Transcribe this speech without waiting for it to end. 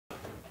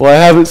Well,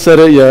 I haven't said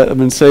it yet. I've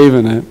been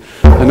saving it.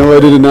 I know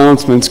I did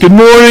announcements. Good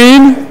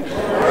morning.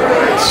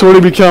 It's sort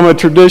of become a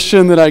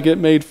tradition that I get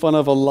made fun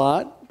of a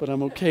lot, but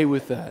I'm okay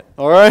with that.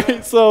 All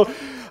right. So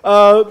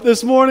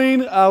this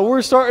morning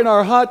we're starting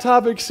our Hot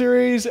Topic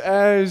series.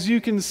 As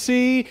you can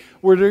see,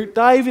 we're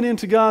diving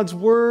into God's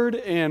Word,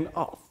 and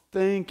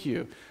thank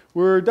you.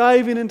 We're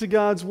diving into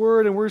God's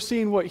Word, and we're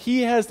seeing what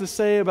He has to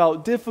say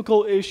about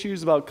difficult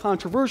issues, about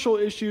controversial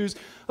issues,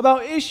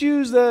 about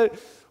issues that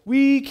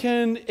we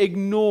can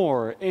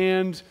ignore.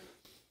 And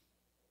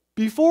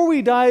before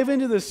we dive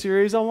into this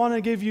series, I want to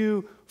give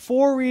you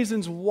 4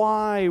 reasons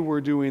why we're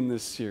doing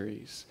this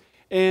series.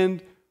 And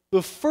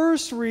the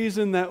first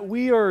reason that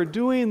we are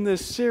doing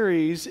this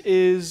series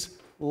is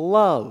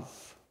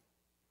love.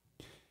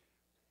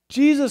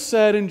 Jesus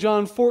said in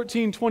John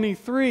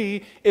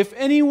 14:23, "If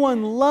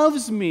anyone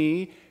loves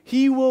me,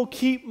 he will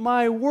keep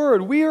my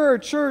word." We are a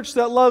church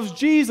that loves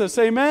Jesus.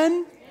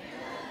 Amen?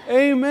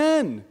 Amen.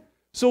 Amen.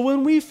 So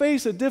when we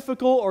face a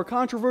difficult or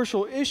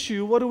controversial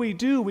issue, what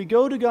do? We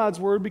go to God's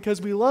Word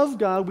because we love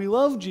God, we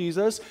love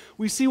Jesus,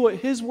 we see what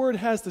His Word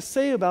has to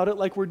say about it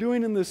like we're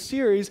doing in this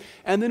series,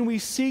 and then we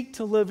seek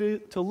to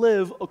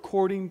live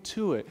according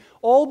to it.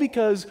 All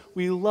because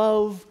we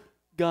love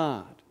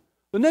God.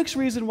 The next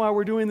reason why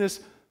we're doing this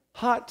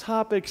Hot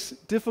Topics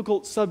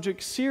Difficult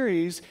Subject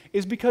series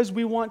is because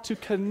we want to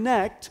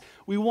connect,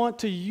 we want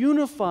to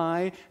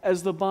unify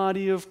as the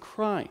body of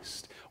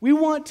Christ. We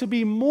want to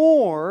be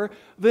more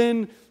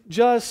than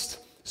just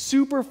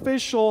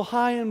superficial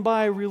high and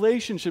by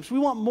relationships. We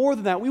want more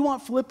than that. We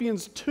want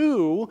Philippians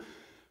 2,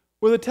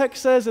 where the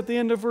text says at the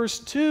end of verse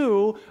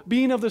 2,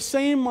 being of the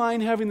same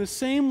mind, having the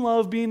same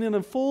love, being in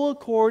a full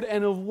accord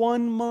and of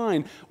one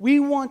mind.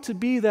 We want to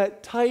be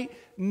that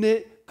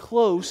tight-knit,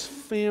 close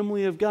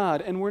family of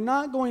God. And we're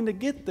not going to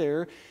get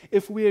there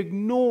if we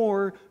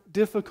ignore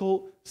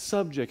difficult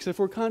subjects, if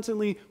we're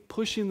constantly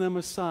pushing them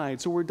aside.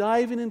 So we're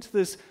diving into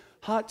this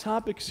Hot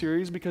Topic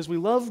series because we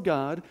love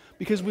God,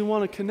 because we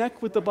want to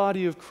connect with the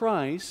body of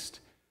Christ,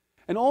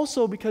 and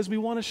also because we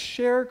want to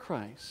share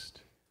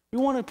Christ. We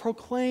want to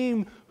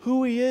proclaim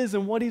who He is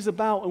and what He's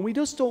about, and we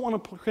just don't want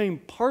to proclaim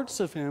parts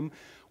of Him.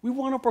 We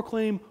want to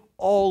proclaim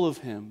all of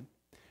Him.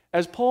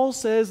 As Paul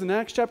says in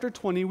Acts chapter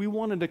 20, we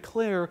want to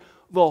declare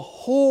the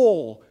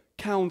whole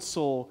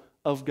counsel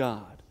of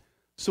God.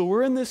 So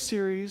we're in this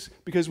series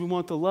because we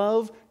want to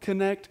love,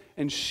 connect,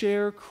 and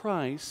share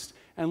Christ.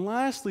 And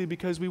lastly,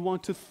 because we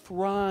want to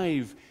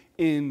thrive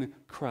in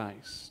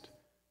Christ.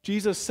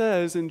 Jesus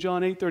says in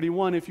John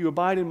 8:31, "If you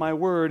abide in my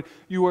word,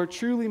 you are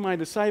truly my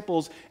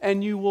disciples,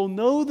 and you will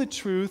know the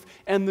truth,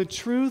 and the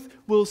truth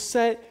will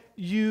set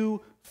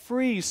you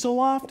free." So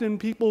often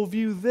people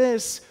view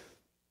this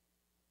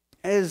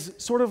as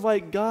sort of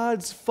like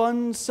God's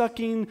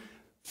fun-sucking,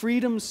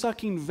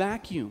 freedom-sucking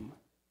vacuum.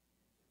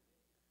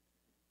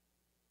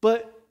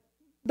 But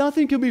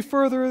nothing could be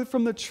further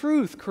from the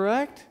truth,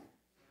 correct?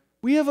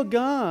 We have a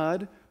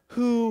God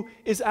who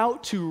is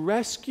out to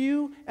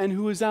rescue and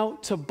who is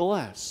out to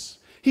bless.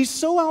 He's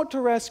so out to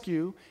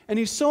rescue and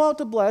He's so out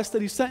to bless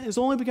that He sent His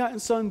only begotten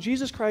Son,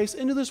 Jesus Christ,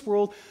 into this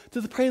world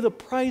to pay the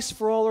price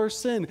for all our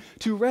sin,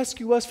 to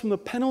rescue us from the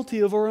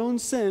penalty of our own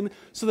sin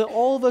so that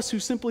all of us who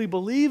simply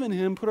believe in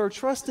Him, put our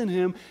trust in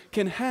Him,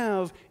 can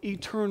have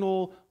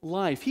eternal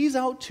life. He's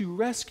out to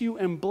rescue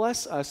and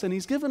bless us, and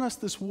He's given us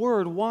this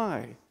word.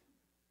 Why?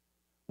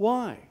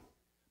 Why?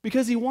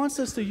 Because He wants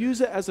us to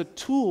use it as a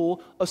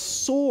tool, a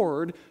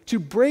sword, to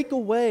break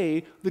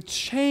away the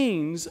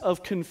chains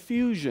of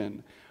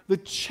confusion, the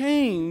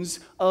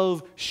chains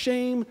of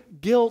shame,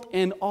 guilt,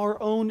 and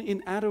our own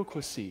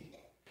inadequacy.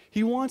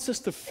 He wants us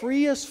to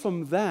free us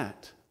from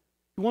that.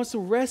 He wants to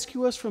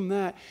rescue us from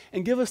that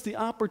and give us the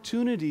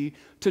opportunity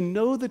to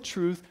know the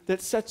truth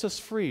that sets us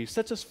free.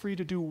 Sets us free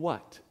to do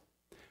what?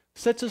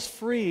 Sets us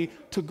free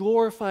to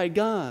glorify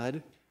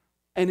God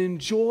and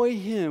enjoy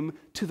Him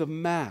to the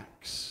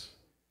max.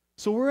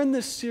 So we're in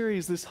this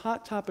series, this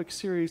Hot Topic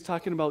series,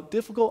 talking about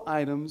difficult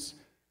items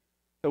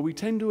that we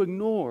tend to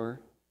ignore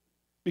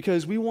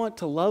because we want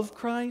to love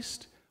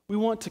Christ, we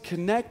want to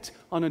connect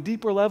on a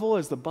deeper level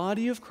as the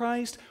body of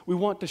Christ, we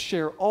want to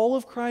share all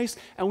of Christ,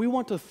 and we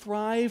want to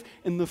thrive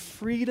in the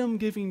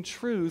freedom-giving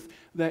truth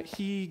that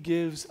He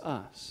gives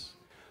us.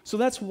 So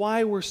that's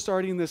why we're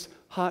starting this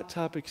Hot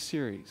Topic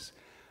series.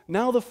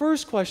 Now the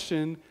first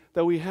question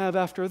that we have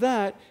after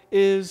that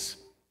is,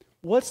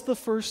 what's the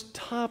first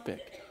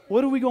topic?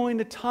 What are we going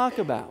to talk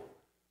about?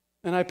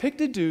 And I picked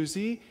a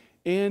doozy,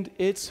 and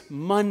it's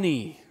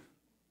money.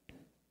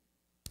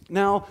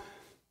 Now,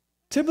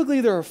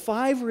 typically there are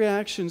 5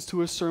 reactions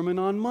to a sermon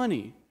on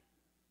money.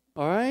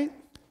 All right?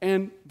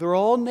 And they're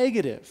all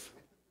negative.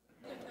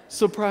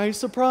 Surprise,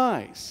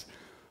 surprise.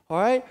 All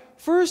right?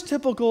 First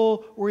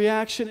typical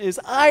reaction is,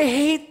 I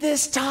hate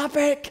this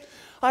topic.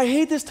 I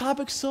hate this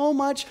topic so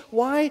much.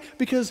 Why?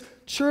 Because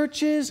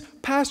churches,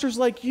 pastors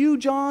like you,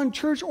 John,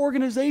 church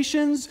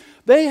organizations,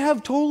 they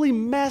have totally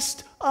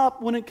messed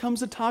up when it comes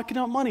to talking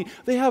about money.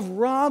 They have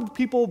robbed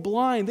people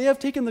blind. They have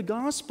taken the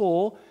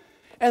gospel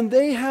and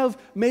they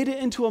have made it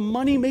into a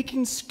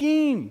money-making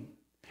scheme.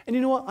 And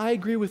you know what? I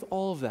agree with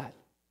all of that.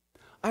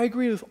 I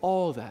agree with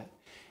all of that.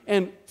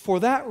 And for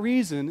that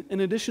reason, in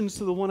addition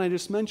to the one I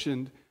just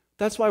mentioned,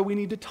 that's why we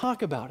need to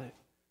talk about it.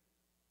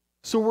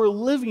 So we're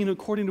living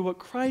according to what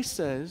Christ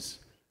says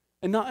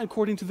and not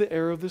according to the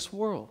error of this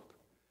world.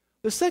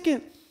 The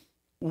second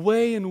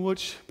way in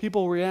which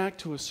people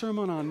react to a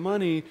sermon on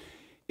money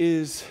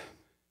is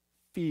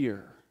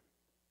fear.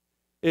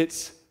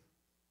 It's,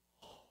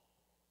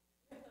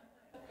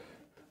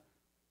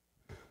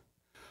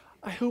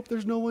 I hope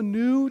there's no one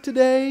new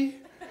today.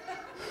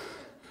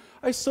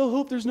 I so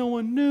hope there's no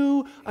one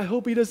new. I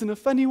hope he doesn't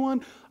offend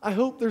anyone. I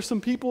hope there's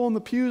some people in the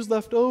pews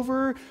left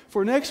over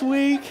for next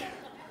week.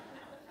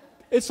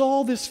 It's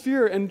all this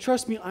fear, and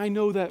trust me, I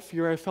know that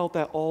fear. I felt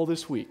that all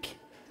this week.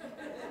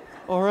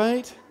 All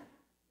right?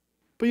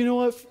 But you know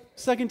what?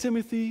 2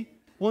 Timothy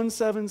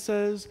 1:7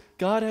 says,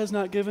 God has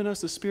not given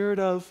us a spirit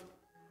of,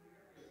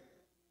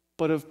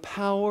 but of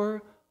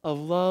power, of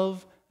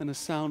love, and a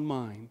sound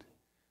mind.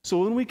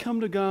 So when we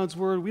come to God's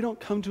word, we don't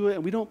come to it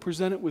and we don't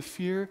present it with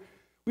fear.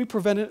 We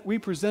present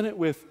it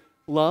with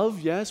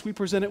love, yes. We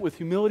present it with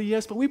humility,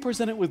 yes. But we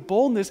present it with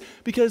boldness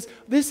because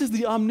this is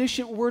the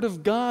omniscient word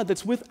of God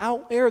that's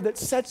without error, that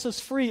sets us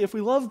free. If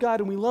we love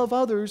God and we love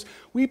others,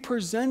 we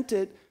present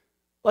it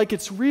like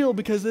it's real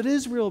because it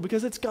is real,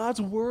 because it's God's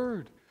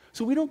word.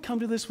 So we don't come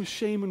to this with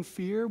shame and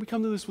fear. We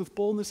come to this with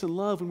boldness and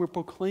love, and we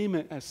proclaim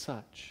it as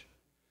such.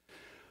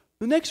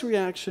 The next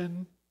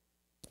reaction,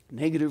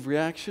 negative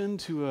reaction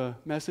to a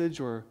message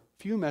or a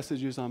few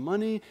messages on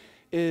money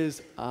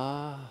is,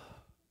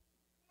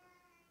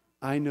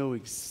 I know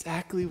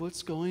exactly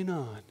what's going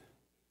on.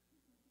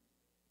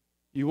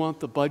 You want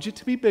the budget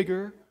to be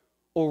bigger,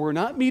 or we're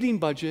not meeting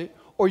budget,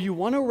 or you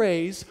want to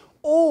raise,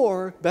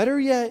 or better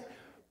yet,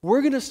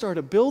 we're going to start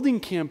a building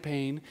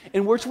campaign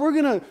in which we're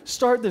going to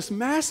start this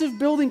massive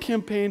building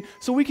campaign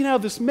so we can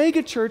have this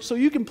mega church so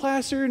you can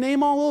plaster your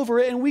name all over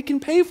it and we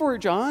can pay for it,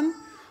 John.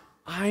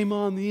 I'm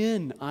on the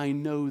end. I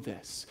know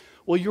this.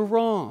 Well, you're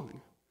wrong.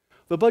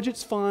 The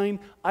budget's fine,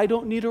 I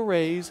don't need a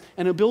raise,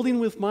 and a building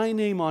with my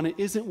name on it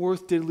isn't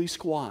worth diddly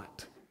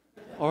squat.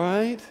 All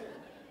right?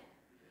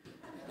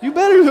 You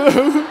better. No,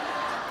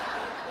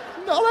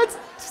 that's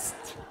just...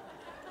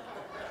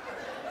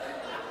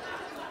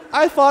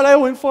 I thought I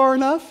went far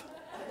enough.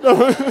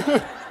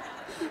 But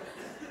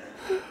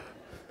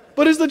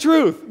it's the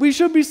truth. We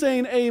should be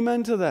saying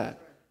amen to that.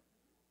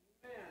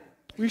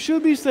 We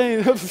should be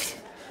saying...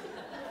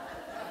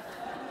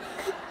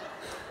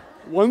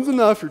 One's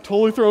enough, you're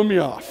totally throwing me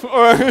off.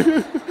 All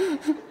right.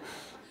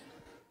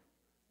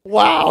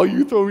 Wow,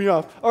 you throw me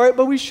off. All right,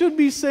 but we should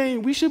be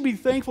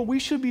thankful. We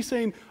should be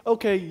saying,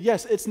 okay,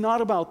 yes, it's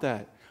not about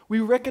that.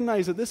 We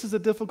recognize that this is a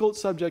difficult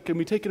subject and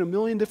we take it a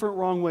million different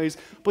wrong ways,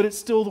 but it's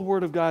still the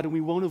Word of God and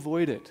we won't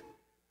avoid it.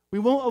 We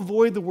won't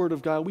avoid the Word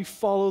of God. We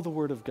follow the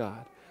Word of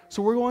God.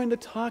 So we're going to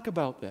talk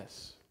about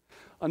this.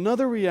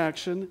 Another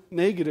reaction,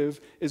 negative,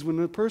 is when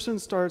a person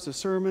starts a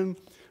sermon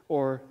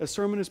or a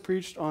sermon is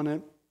preached on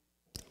it,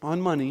 on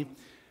money,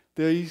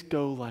 they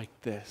go like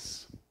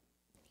this.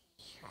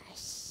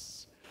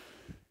 Yes.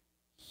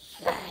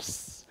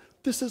 Yes.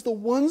 This is the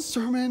one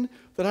sermon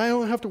that I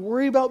don't have to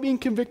worry about being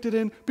convicted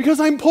in because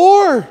I'm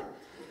poor.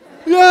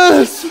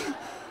 Yes.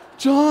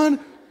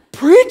 John,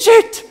 preach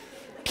it.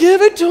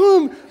 Give it to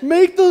them.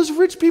 Make those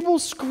rich people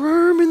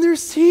squirm in their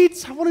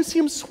seats. I want to see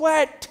them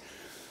sweat.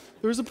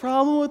 There's a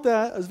problem with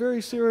that, a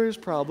very serious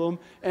problem,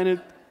 and it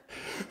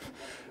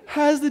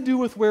has to do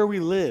with where we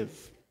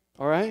live.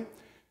 All right?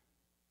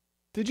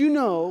 Did you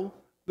know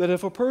that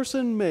if a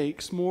person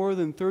makes more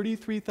than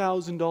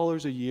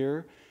 $33,000 a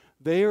year,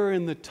 they are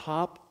in the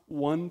top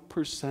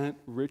 1%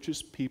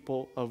 richest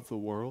people of the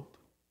world?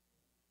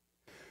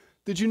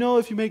 Did you know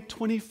if you make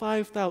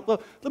 $25,000,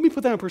 let me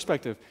put that in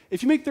perspective.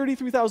 If you make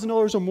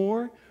 $33,000 or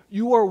more,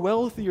 you are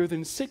wealthier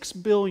than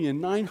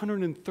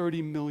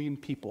 6,930,000,000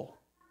 people.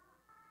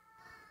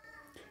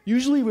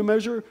 Usually we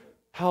measure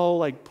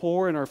how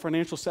poor in our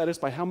financial status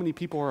by how many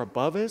people are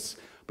above us,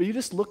 but you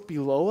just look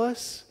below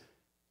us,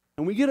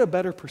 and we get a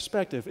better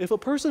perspective. If a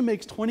person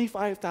makes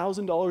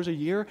 $25,000 a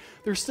year,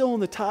 they're still in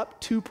the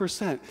top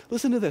 2%.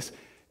 Listen to this.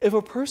 If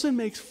a person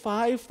makes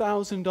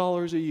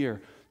 $5,000 a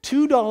year,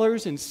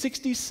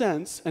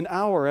 $2.60 an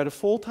hour at a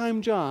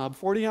full-time job,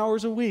 40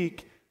 hours a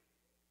week,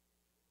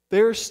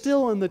 they're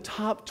still in the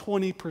top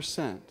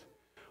 20%.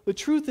 The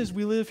truth is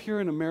we live here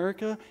in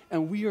America,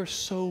 and we are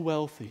so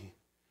wealthy.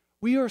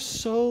 We are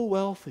so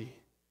wealthy.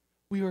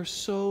 We are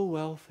so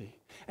wealthy.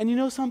 And you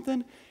know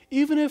something?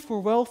 Even if we're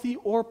wealthy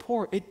or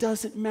poor, it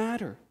doesn't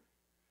matter.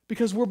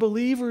 Because we're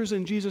believers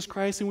in Jesus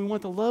Christ and we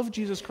want to love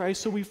Jesus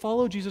Christ, so we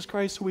follow Jesus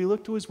Christ, so we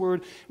look to His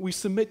Word, we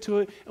submit to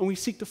it, and we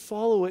seek to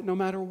follow it no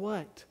matter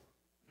what.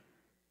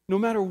 No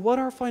matter what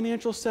our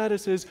financial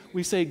status is,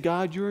 we say,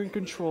 God, you're in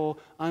control,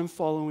 I'm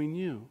following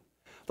you.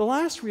 The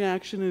last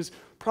reaction is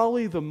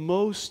probably the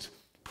most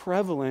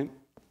prevalent.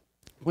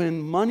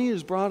 When money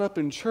is brought up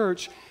in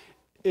church,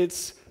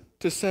 it's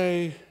to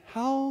say,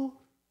 how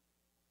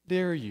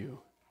dare you?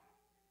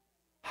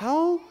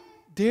 How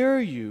dare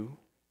you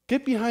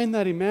get behind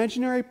that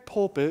imaginary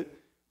pulpit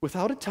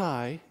without a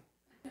tie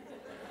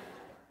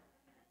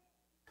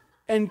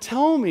and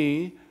tell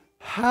me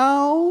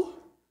how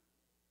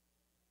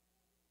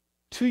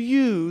to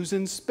use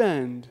and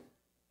spend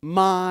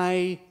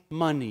my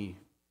money.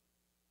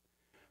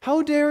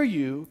 How dare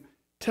you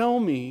tell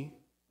me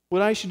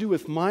what I should do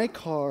with my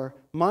car,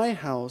 my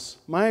house,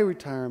 my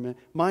retirement,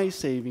 my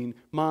saving,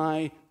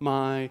 my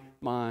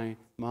money.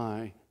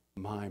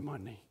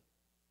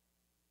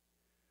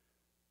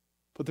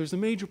 But there's a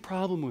major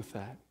problem with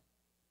that.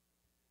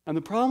 And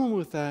the problem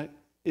with that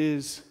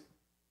is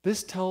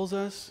this tells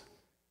us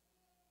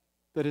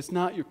that it's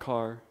not your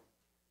car,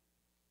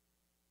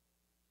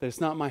 that it's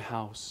not my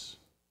house,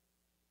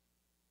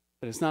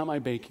 that it's not my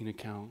banking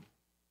account.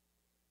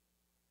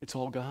 It's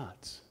all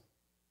God's.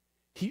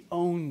 He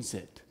owns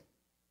it.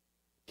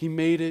 He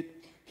made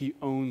it. He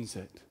owns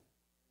it.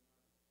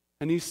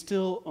 And He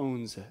still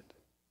owns it.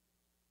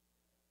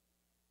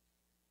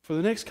 For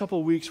the next couple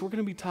of weeks, we're going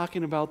to be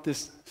talking about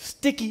this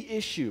sticky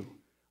issue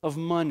of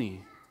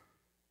money.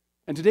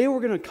 And today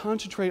we're going to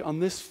concentrate on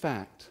this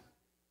fact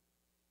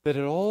that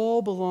it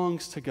all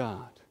belongs to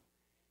God.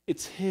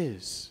 It's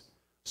His.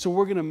 So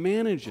we're going to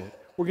manage it.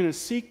 We're going to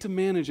seek to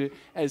manage it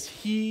as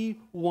He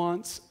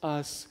wants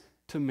us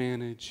to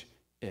manage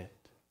it.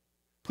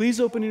 Please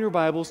open in your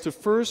Bibles to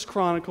 1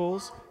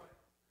 Chronicles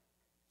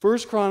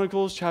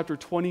chapter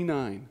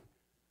 29.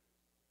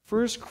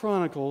 1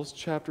 Chronicles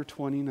chapter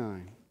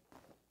 29.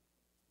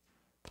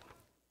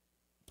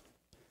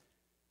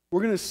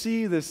 We're going to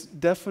see this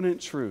definite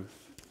truth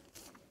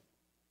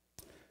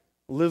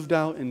lived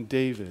out in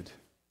David.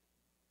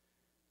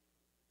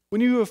 When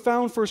you have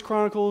found 1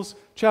 Chronicles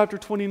chapter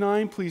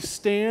 29, please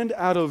stand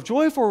out of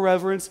joyful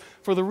reverence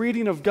for the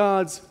reading of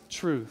God's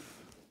truth.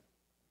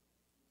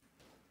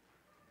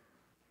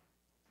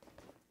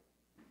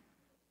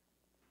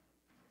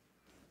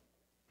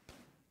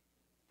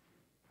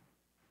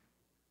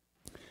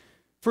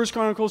 1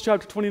 Chronicles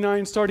chapter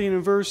 29, starting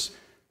in verse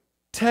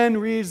 10,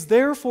 reads,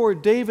 "Therefore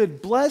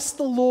David blessed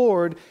the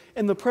Lord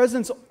in the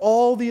presence of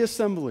all the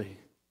assembly.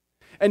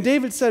 And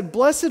David said,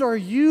 Blessed are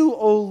you,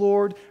 O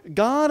Lord,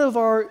 God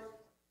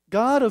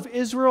of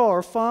Israel,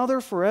 our Father,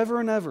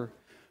 forever and ever.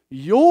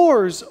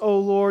 Yours, O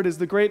Lord, is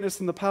the greatness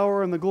and the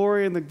power and the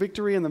glory and the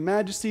victory and the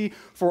majesty,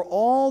 for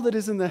all that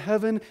is in the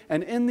heaven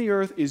and in the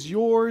earth is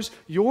yours.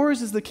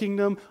 Yours is the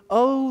kingdom,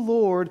 O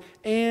Lord,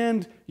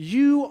 and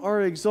you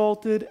are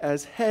exalted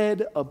as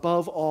head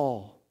above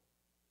all.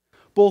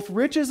 Both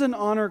riches and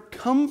honor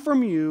come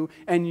from you,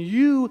 and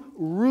you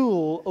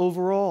rule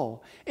over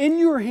all. In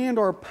your hand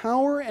are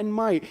power and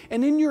might,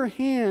 and in your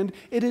hand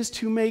it is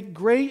to make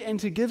great and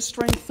to give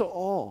strength to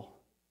all.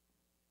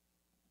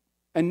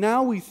 And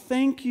now we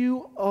thank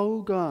you,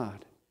 O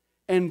God,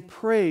 and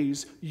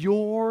praise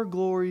your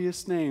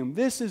glorious name."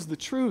 This is the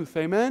truth.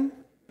 Amen?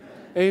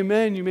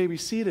 Amen. You may be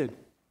seated.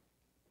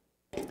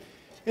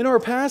 In our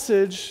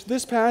passage,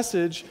 this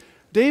passage,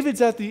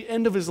 David's at the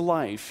end of his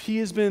life. He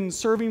has been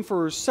serving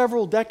for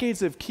several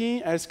decades as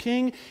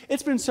king.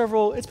 It's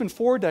been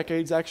 4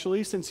 decades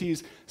actually since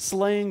he's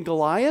slain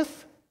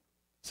Goliath,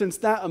 since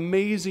that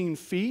amazing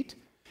feat.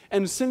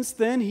 And since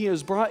then, he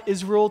has brought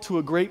Israel to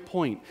a great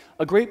point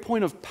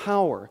of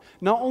power,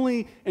 not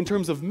only in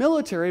terms of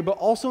military, but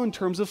also in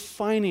terms of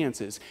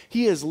finances.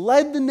 He has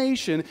led the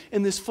nation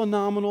in this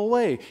phenomenal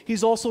way.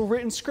 He's also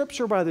written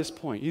scripture by this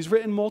point. He's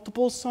written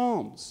multiple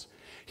psalms.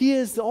 He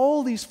has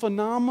all these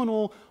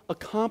phenomenal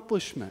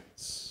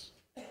accomplishments.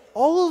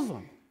 All of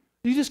them.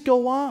 You just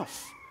go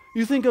off.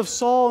 You think of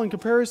Saul in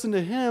comparison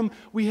to him.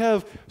 We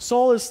have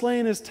Saul is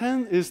slaying his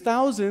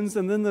thousands,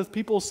 and then the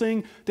people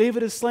sing,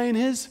 David is slaying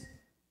his.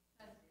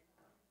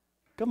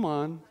 Come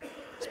on.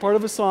 It's part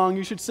of a song.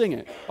 You should sing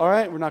it. All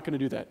right? We're not going to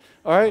do that.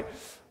 All right?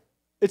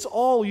 It's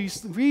all, you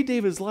read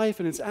David's life,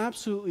 and it's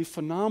absolutely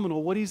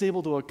phenomenal what he's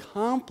able to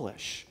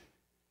accomplish.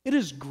 It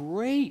is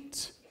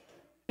great.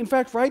 In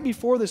fact, right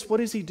before this, what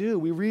does he do?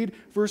 We read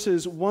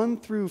verses 1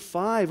 through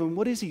 5, and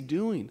what is he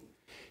doing?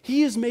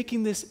 He is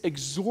making this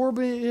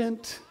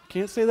exorbitant,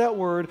 can't say that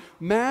word,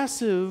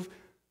 massive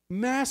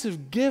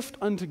gift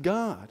unto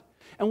God.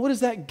 And what does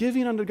that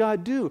giving unto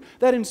God do?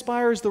 That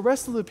inspires the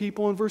rest of the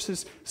people in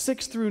verses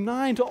 6 through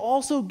 9 to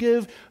also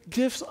give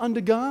gifts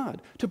unto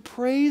God, to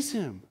praise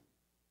Him.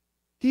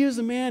 He is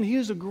a man, he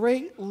is a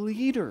great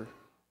leader.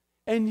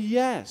 And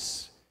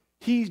yes,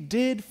 he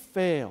did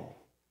fail.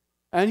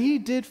 And he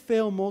did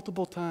fail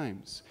multiple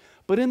times.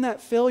 But in that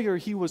failure,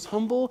 he was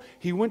humble,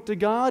 he went to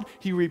God,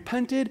 he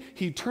repented,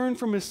 he turned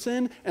from his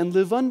sin and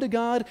lived unto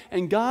God,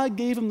 and God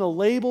gave him the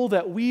label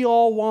that we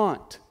all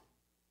want.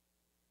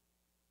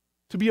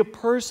 To be a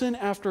person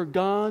after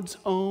God's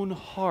own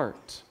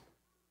heart.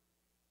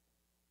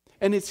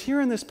 And it's here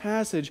in this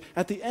passage,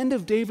 at the end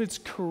of David's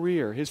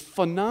career, his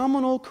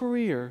phenomenal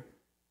career,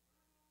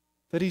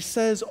 that he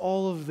says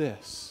all of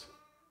this.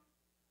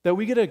 That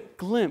we get a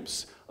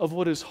glimpse of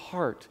what his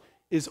heart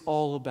is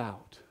all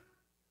about.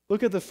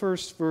 Look at the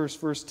first verse,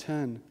 verse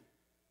 10.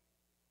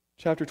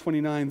 Chapter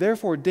 29.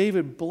 "Therefore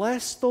David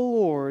blessed the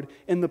Lord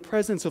in the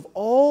presence of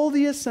all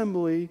the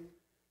assembly.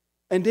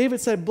 And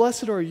David said,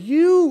 Blessed are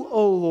you,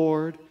 O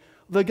Lord,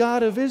 the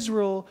God of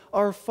Israel,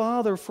 our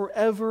Father,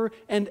 forever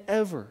and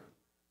ever."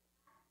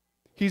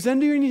 He's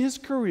ending his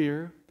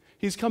career.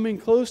 He's coming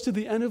close to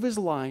the end of his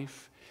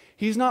life.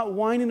 He's not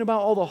whining about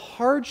all the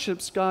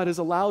hardships God has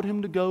allowed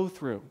him to go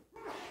through.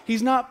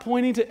 He's not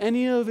pointing to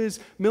any of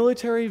his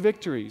military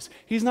victories.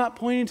 He's not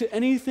pointing to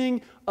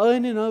anything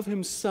in and of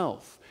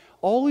himself.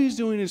 All he's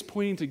doing is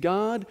pointing to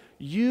God.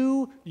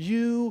 You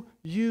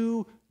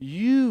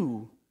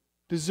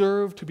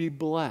deserve to be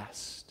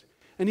blessed.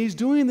 And he's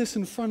doing this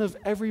in front of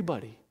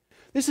everybody.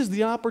 This is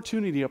the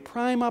opportunity, a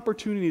prime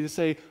opportunity to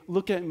say,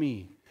 look at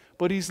me.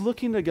 But he's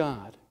looking to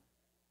God,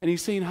 and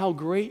he's saying how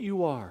great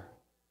you are.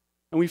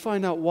 And we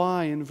find out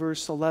why in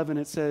verse 11.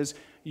 It says,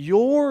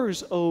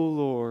 yours, O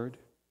Lord.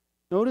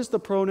 Notice the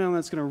pronoun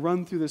that's going to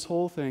run through this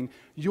whole thing.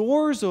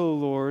 Yours, O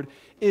Lord,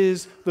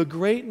 is the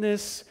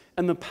greatness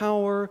and the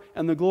power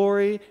and the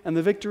glory and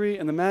the victory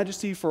and the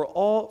majesty, for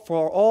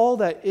all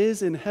that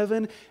is in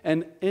heaven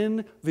and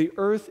in the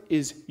earth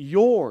is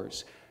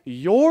yours.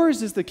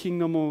 Yours is the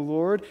kingdom, O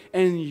Lord,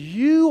 and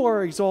you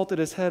are exalted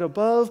as head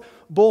above.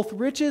 Both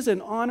riches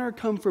and honor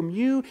come from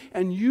you,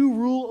 and you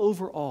rule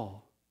over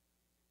all.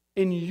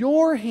 In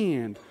your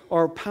hand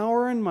are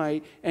power and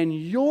might, and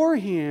in your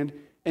hand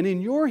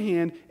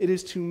it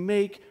is to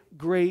make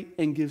great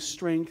and give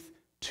strength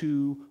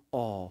to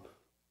all.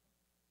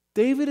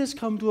 David has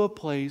come to a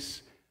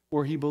place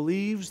where he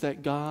believes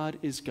that God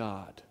is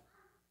God.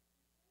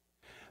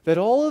 That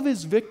all of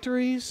his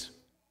victories,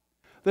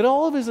 that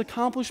all of his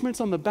accomplishments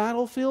on the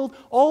battlefield,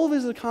 all of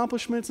his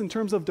accomplishments in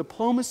terms of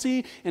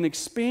diplomacy and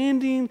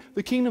expanding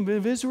the kingdom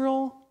of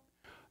Israel,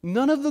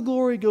 none of the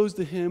glory goes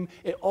to him.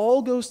 It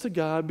all goes to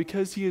God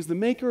because he is the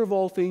maker of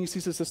all things.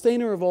 He's the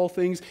sustainer of all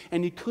things,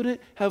 and he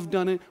couldn't have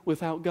done it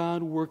without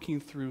God working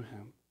through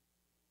him.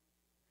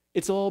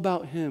 It's all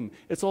about him.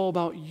 It's all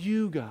about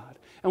you, God.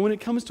 And when it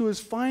comes to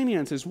his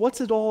finances, what's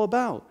it all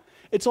about?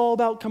 It's all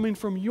about coming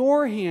from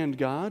your hand,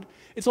 God.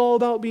 It's all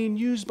about being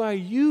used by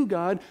you,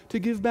 God, to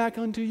give back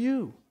unto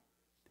you.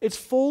 It's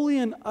fully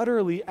and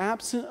utterly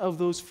absent of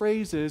those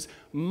phrases,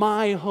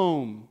 my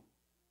home,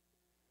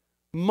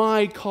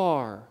 my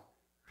car,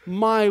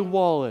 my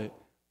wallet,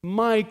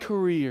 my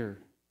career.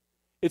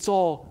 It's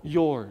all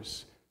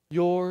yours,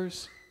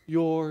 yours,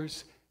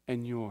 yours,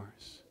 and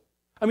yours.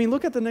 I mean,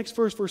 look at the next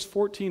verse, verse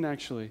 14,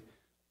 actually.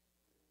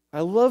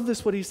 I love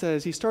this, what he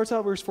says. He starts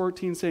out verse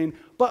 14 saying,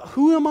 but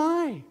who am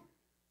I?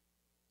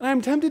 And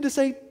I'm tempted to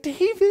say,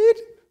 David,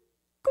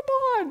 come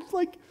on.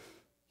 Like,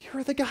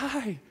 you're the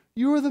guy.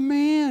 You're the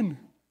man.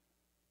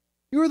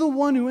 You're the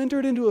one who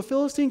entered into a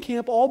Philistine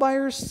camp all by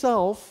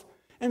yourself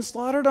and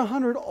slaughtered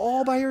 100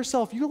 all by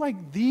yourself. You're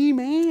like the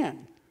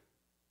man.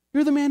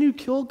 You're the man who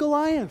killed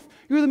Goliath.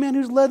 You're the man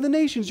who's led the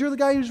nations. You're the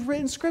guy who's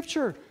written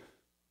Scripture.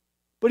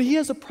 But he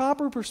has a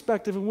proper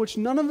perspective in which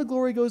none of the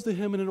glory goes to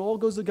him and it all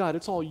goes to God.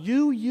 It's all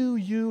you,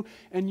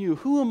 and you.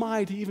 Who am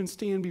I to even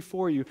stand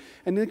before you?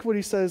 And look what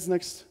he says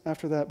next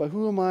after that. But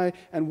who am I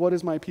and what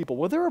is my people?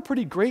 Well, they're a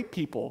pretty great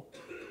people.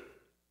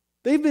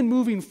 They've been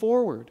moving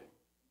forward.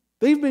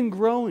 They've been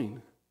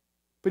growing.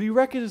 But he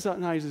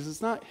recognizes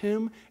it's not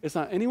him, it's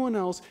not anyone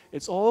else.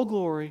 It's all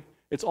glory.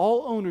 It's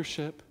all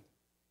ownership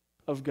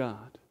of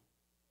God.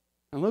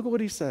 And look at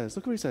what he says.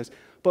 Look what he says.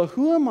 But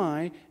who am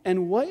I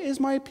and what is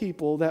my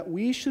people that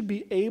we should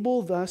be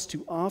able thus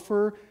to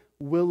offer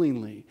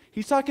willingly?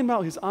 He's talking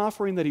about his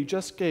offering that he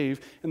just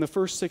gave in the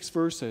first 6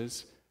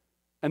 verses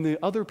and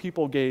the other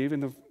people gave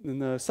in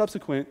the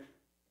subsequent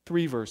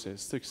 3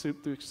 verses, 6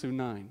 through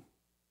 9.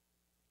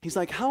 He's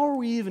like, how are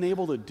we even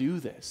able to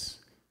do this?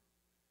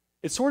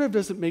 It sort of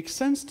doesn't make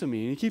sense to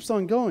me. And he keeps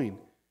on going.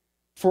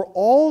 For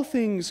all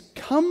things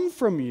come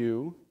from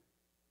you,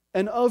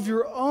 and of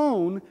your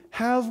own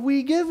have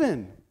we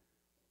given.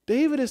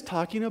 David is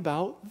talking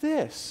about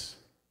this.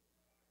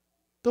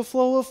 The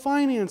flow of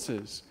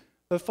finances.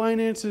 The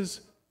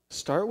finances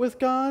start with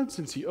God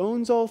since he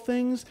owns all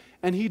things,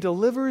 and he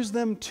delivers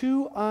them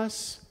to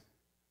us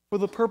for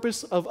the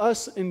purpose of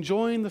us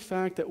enjoying the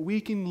fact that we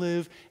can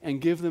live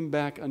and give them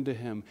back unto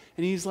him.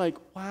 And he's like,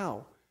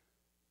 wow,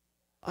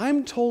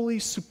 I'm totally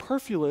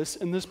superfluous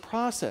in this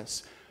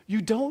process. You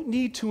don't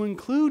need to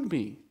include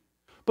me.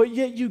 But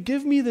yet you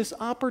give me this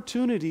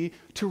opportunity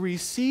to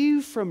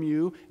receive from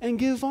you and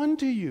give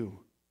unto you.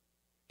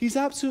 He's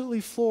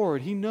absolutely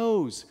floored. He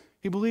knows,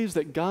 he believes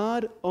that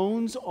God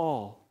owns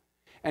all.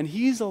 And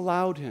he's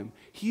allowed him,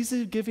 he's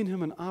giving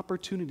him an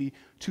opportunity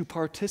to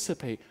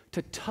participate,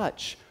 to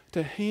touch,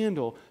 to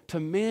handle, to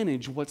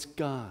manage what's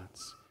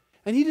God's.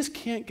 And he just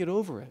can't get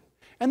over it.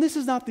 And this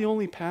is not the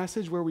only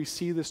passage where we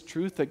see this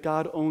truth that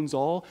God owns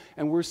all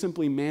and we're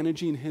simply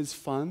managing his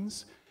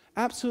funds.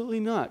 Absolutely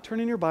not.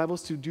 Turn in your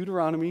Bibles to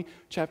Deuteronomy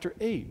chapter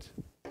 8.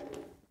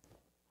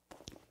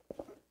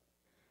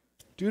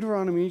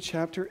 Deuteronomy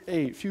chapter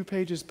 8. A few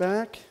pages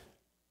back.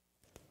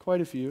 Quite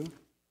a few.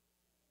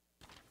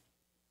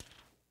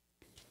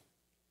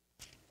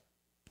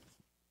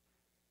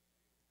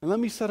 And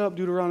let me set up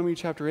Deuteronomy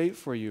chapter 8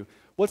 for you.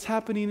 What's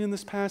happening in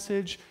this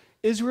passage?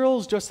 Israel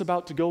is just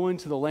about to go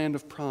into the land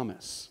of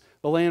promise,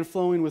 the land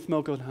flowing with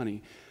milk and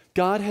honey.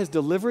 God has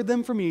delivered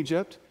them from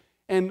Egypt.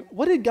 And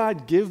what did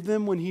God give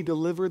them when he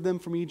delivered them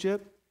from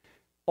Egypt?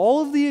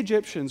 All of the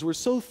Egyptians were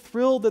so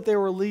thrilled that they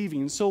were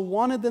leaving, so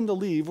wanted them to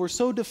leave, were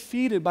so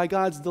defeated by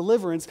God's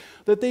deliverance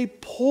that they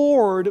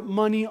poured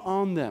money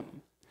on them,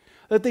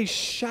 that they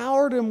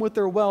showered them with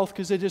their wealth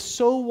because they just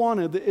so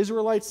wanted the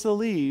Israelites to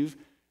leave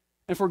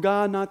and for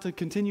God not to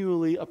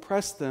continually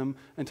oppress them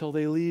until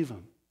they leave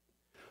Him.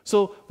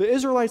 So the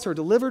Israelites are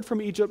delivered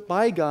from Egypt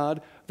by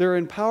God, they're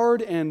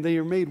empowered and they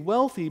are made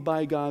wealthy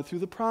by God through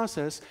the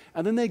process,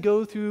 and then they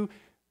go through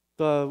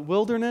the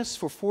wilderness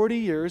for 40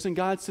 years, and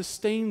God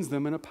sustains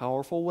them in a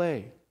powerful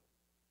way.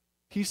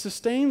 He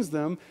sustains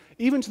them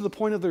even to the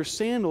point of their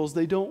sandals,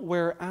 they don't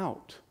wear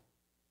out.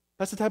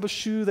 That's the type of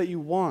shoe that you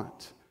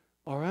want,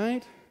 all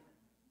right?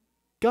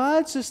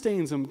 God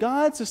sustains them,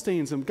 God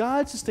sustains them,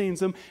 God sustains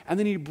them, and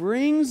then He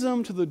brings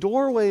them to the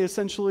doorway,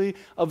 essentially,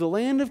 of the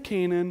land of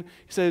Canaan.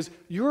 He says,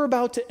 you're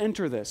about to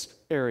enter this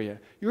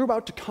area. You're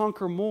about to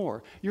conquer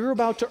more. You're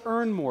about to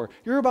earn more.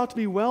 You're about to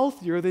be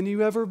wealthier than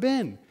you've ever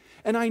been.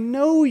 And I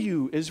know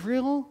you,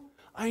 Israel.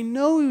 I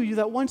know you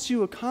that once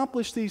you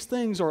accomplish these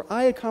things, or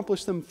I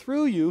accomplish them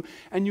through you,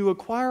 and you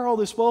acquire all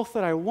this wealth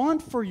that I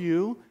want for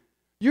you,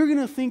 you're going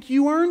to think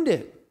you earned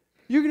it.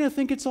 You're going to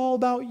think it's all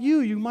about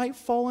you. You might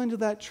fall into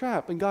that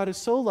trap. And God is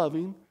so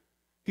loving,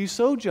 He's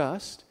so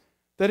just,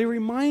 that He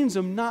reminds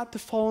them not to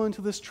fall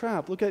into this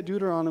trap. Look at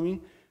Deuteronomy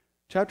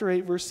chapter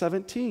 8, verse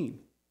 17.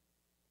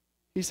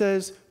 He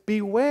says,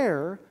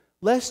 beware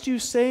lest you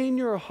say in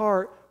your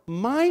heart,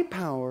 my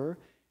power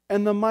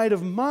and the might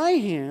of my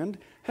hand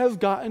have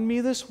gotten me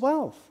this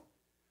wealth.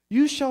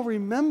 You shall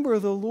remember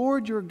the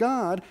Lord your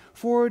God,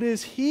 for it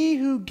is He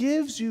who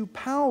gives you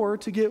power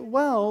to get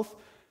wealth,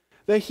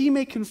 that He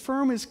may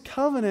confirm His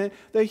covenant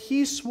that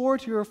He swore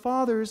to your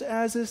fathers,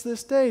 as is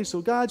this day.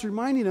 So God's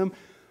reminding them,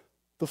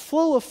 the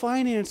flow of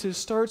finances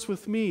starts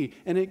with me,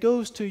 and it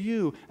goes to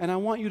you, and I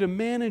want you to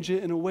manage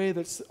it in a way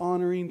that's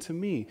honoring to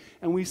me.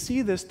 And we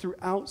see this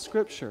throughout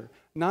Scripture.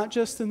 Not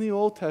just in the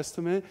Old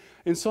Testament.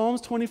 In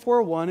Psalms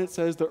 24:1, it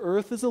says, the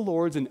earth is the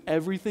Lord's and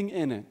everything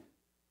in it.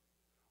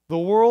 The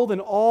world and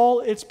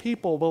all its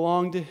people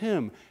belong to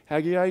Him.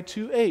 Haggai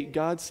 2:8,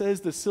 God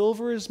says, the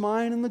silver is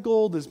mine and the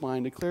gold is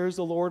mine, declares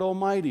the Lord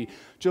Almighty.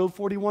 Job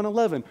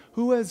 41:11,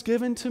 who has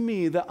given to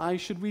me that I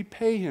should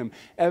repay him?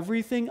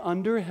 Everything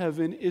under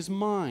heaven is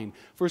mine.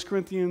 1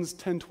 Corinthians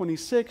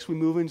 10:26, we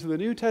move into the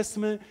New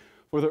Testament,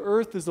 for the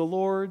earth is the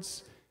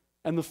Lord's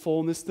and the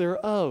fullness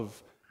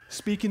thereof.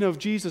 Speaking of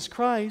Jesus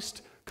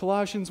Christ,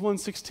 Colossians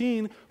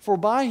 1:16, for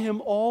by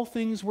Him all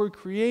things were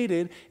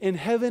created in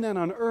heaven and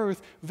on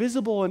earth,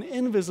 visible and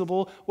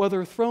invisible,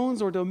 whether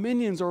thrones or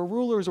dominions or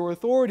rulers or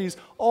authorities,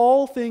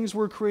 all things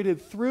were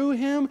created through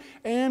Him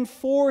and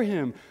for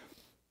Him.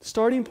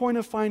 Starting point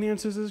of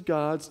finances is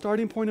God,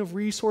 starting point of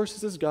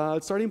resources is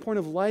God, starting point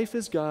of life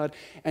is God,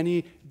 and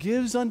He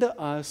gives unto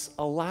us,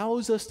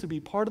 allows us to be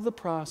part of the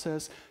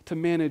process to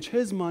manage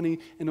His money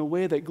in a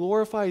way that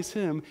glorifies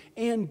Him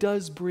and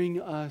does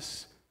bring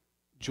us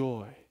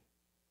joy.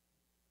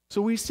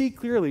 So we see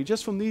clearly,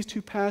 just from these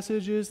two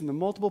passages and the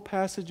multiple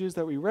passages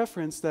that we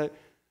reference, that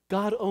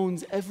God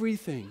owns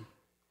everything,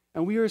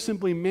 and we are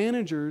simply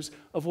managers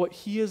of what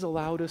He has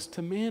allowed us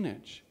to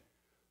manage.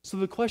 So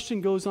the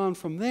question goes on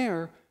from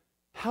there,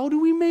 how do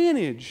we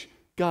manage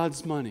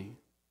God's money?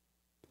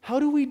 How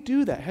do we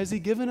do that? Has He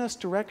given us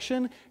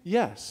direction?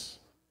 Yes.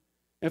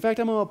 In fact,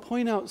 I'm going to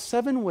point out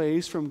 7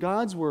 ways from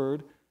God's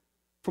Word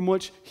from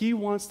which He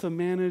wants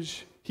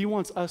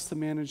us to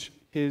manage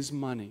His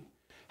money.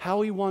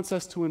 How He wants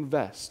us to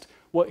invest.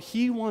 What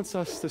He wants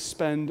us to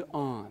spend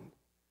on.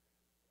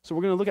 So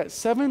we're going to look at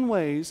 7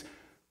 ways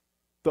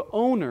the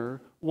owner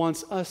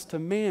wants us to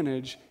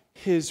manage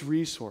His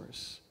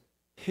resource,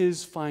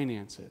 His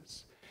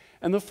finances.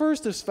 And the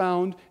first is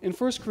found in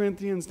 1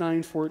 Corinthians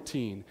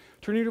 9:14.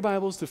 Turn your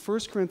Bibles to 1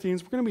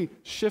 Corinthians. We're going to be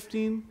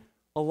shifting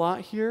a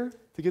lot here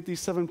to get these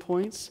 7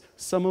 points.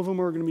 Some of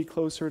them are going to be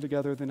closer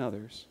together than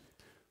others.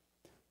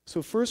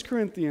 So 1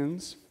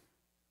 Corinthians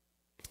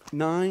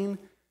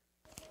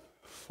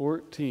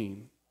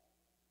 9:14.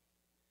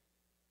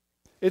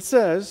 It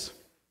says,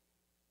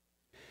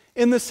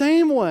 in the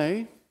same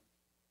way,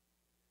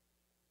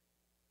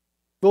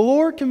 the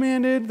Lord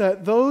commanded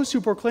that those who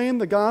proclaim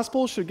the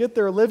gospel should get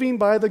their living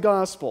by the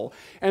gospel.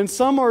 And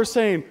some are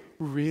saying,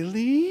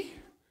 really?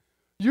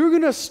 You're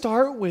going to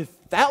start with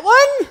that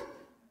one?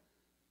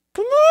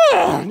 Come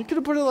on! You could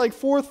have put it like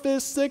 4th,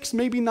 5th, 6th,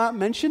 maybe not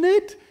mention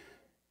it.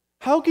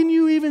 How can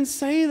you even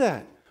say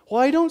that? Well,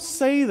 I don't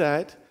say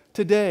that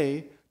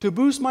today to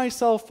boost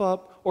myself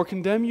up or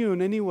condemn you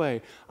in any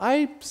way.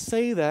 I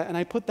say that and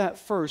I put that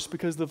first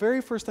because the very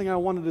first thing I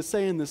wanted to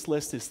say in this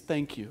list is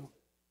thank you.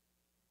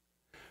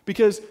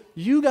 Because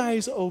you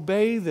guys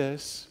obey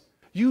this,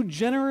 you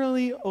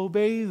generously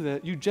obey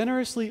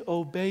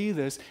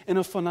this in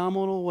a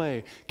phenomenal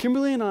way.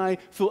 Kimberly and I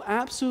feel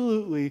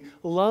absolutely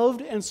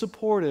loved and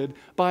supported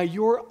by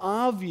your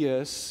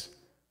obvious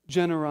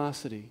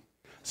generosity.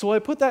 So I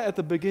put that at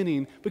the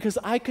beginning because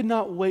I could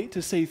not wait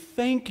to say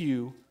thank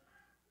you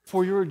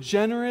for your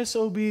generous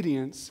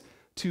obedience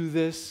to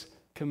this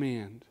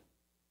command.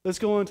 Let's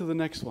go on to the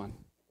next one.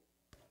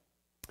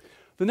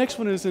 The next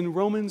one is in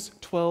Romans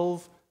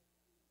 12,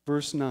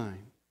 verse 9.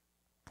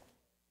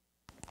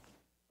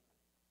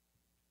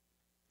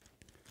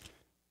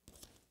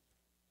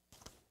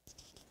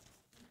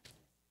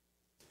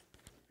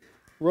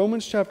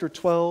 Romans chapter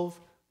 12,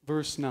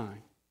 verse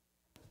 9.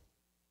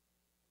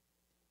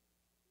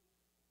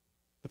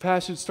 The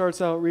passage starts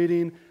out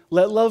reading,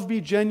 "Let love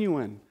be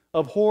genuine.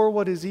 Abhor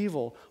what is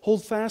evil.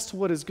 Hold fast to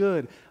what is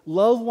good.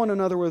 Love one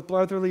another with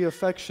brotherly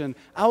affection.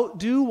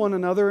 Outdo one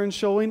another in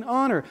showing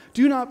honor.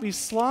 Do not be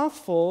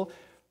slothful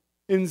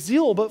in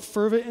zeal, but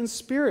fervent in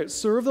spirit.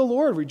 Serve the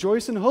Lord.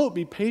 Rejoice in hope.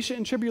 Be patient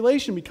in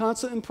tribulation. Be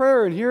constant in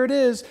prayer." And here it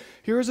is.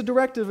 Here is a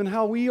directive in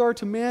how we are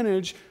to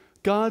manage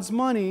God's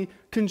money.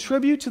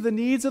 Contribute to the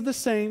needs of the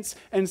saints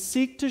and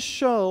seek to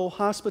show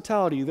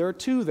hospitality. There are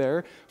two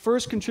there.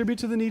 First, contribute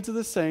to the needs of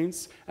the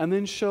saints, and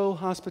then show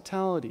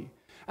hospitality.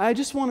 I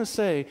just want to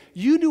say,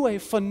 you do a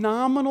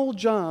phenomenal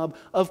job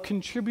of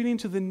contributing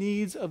to the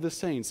needs of the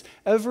saints.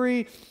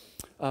 Every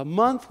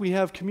month we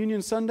have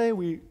Communion Sunday.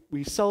 We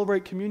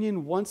celebrate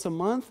communion once a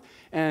month.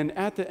 And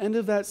at the end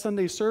of that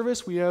Sunday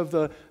service, we have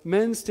the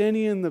men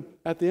standing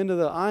at the end of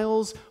the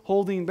aisles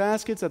holding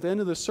baskets at the end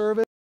of the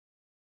service.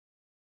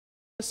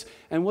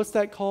 And what's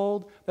that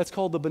called? That's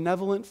called the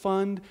benevolent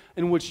fund,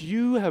 in which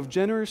you have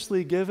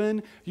generously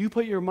given. You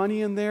put your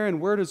money in there,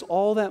 and where does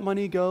all that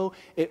money go?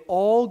 It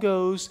all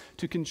goes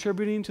to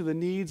contributing to the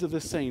needs of the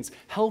saints,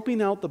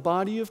 helping out the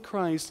body of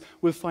Christ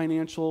with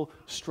financial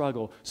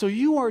struggle. So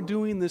you are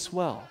doing this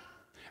well.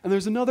 And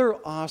there's another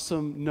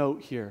awesome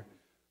note here.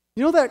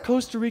 You know that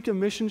Costa Rica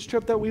missions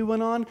trip that we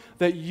went on,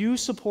 that you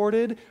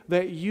supported,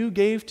 that you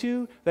gave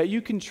to, that you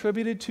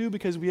contributed to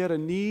because we had a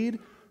need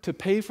to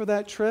pay for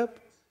that trip?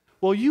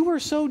 Well, you were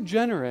so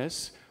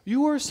generous,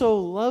 you were so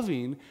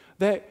loving,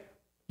 that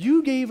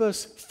you gave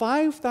us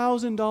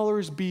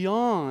 $5,000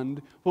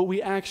 beyond what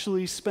we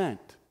actually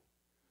spent.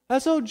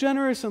 That's how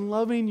generous and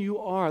loving you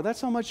are.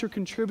 That's how much you're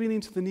contributing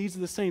to the needs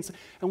of the saints.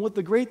 And what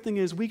the great thing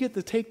is, we get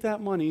to take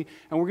that money,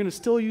 and we're going to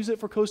still use it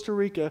for Costa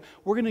Rica.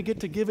 We're going to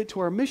get to give it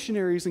to our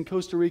missionaries in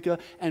Costa Rica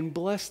and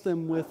bless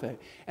them with it.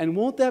 And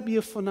won't that be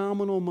a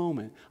phenomenal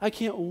moment? I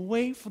can't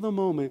wait for the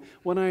moment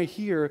when I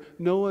hear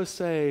Noah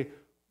say,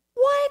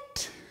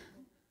 "What?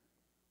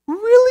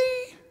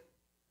 Really?"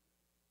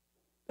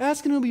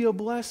 That's going to be a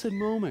blessed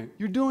moment.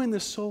 You're doing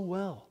this so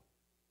well.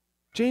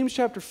 James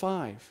chapter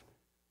 5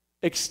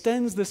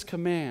 extends this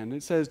command.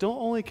 It says, don't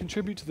only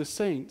contribute to the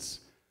saints,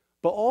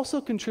 but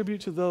also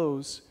contribute to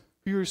those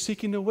who you're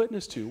seeking to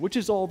witness to, which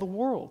is all the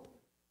world.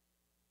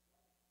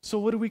 So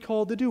what are we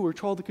called to do? We're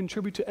called to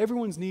contribute to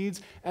everyone's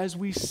needs as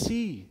we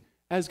see,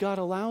 as God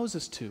allows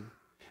us to.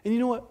 And you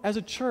know what? As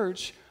a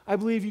church, I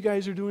believe you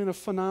guys are doing a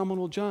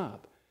phenomenal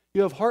job.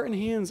 You have Heart and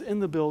Hands in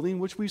the building,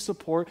 which we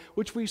support,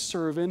 which we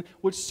serve in,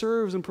 which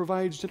serves and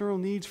provides general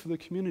needs for the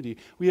community.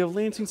 We have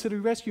Lansing City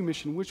Rescue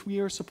Mission, which we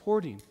are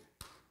supporting.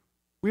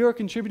 We are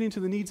contributing to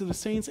the needs of the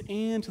saints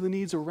and to the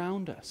needs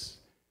around us.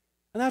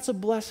 And that's a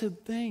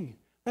blessed thing.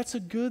 That's a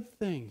good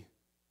thing.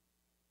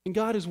 And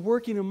God is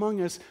working among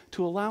us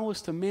to allow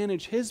us to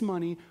manage His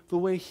money the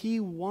way He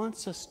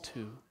wants us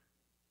to.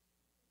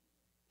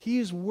 He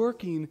is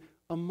working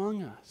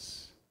among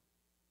us.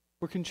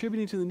 We're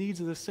contributing to the needs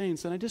of the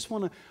saints. And I just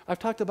want to, I've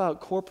talked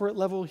about corporate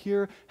level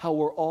here, how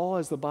we're all,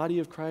 as the body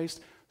of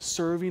Christ,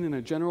 serving in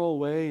a general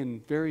way in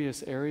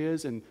various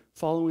areas and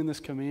following this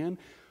command.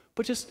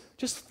 But just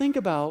think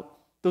about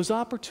those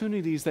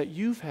opportunities that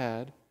you've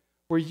had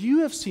where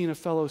you have seen a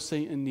fellow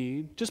saint in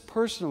need, just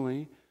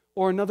personally,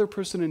 or another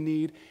person in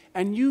need,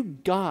 and you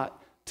got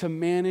to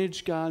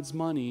manage God's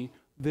money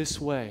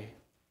this way.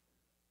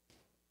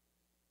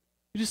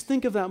 You just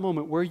think of that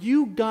moment where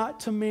you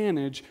got to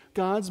manage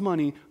God's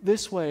money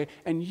this way,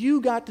 and you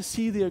got to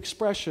see the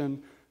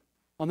expression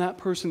on that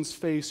person's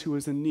face who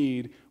was in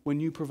need when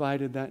you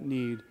provided that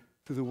need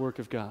through the work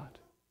of God.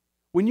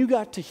 When you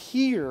got to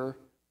hear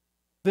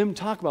them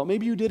talk about,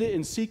 maybe you did it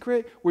in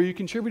secret where you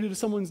contributed to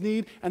someone's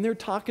need and they're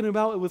talking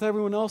about it with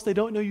everyone else. They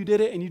don't know you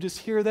did it, and you just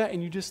hear that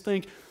and you just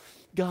think,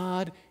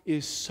 God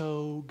is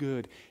so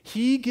good.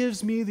 He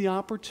gives me the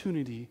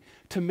opportunity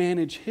to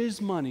manage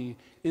His money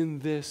in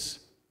this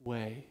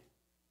way.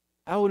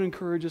 I would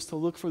encourage us to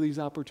look for these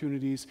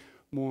opportunities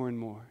more and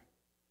more.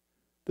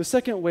 The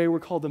second way we're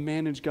called to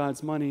manage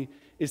God's money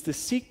is to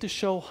seek to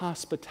show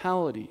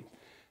hospitality.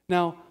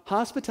 Now,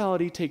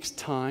 hospitality takes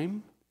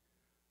time.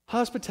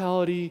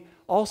 Hospitality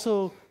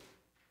also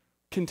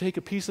can take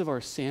a piece of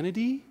our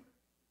sanity.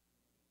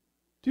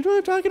 Do you know what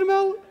I'm talking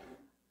about?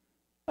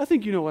 I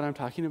think you know what I'm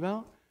talking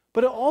about.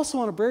 But it also,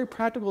 on a very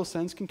practical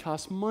sense, can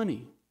cost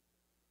money.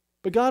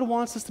 But God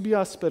wants us to be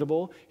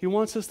hospitable. He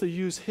wants us to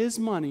use His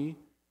money,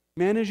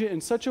 manage it in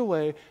such a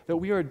way that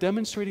we are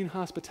demonstrating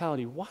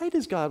hospitality. Why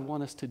does God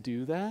want us to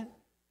do that?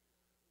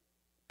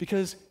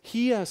 Because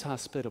He is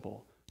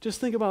hospitable. Just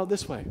think about it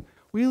this way.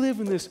 We live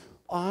in this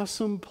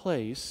awesome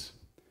place,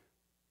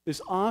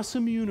 this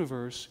awesome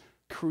universe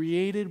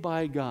created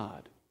by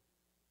God.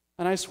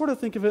 And I sort of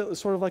think of it as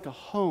sort of like a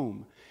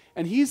home.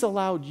 And He's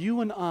allowed you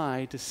and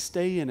I to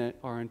stay in it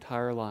our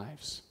entire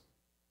lives.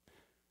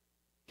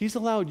 He's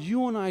allowed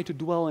you and I to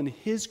dwell in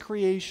His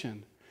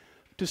creation,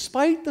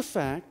 despite the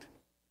fact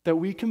that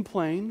we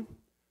complain,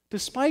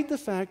 despite the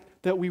fact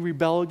that we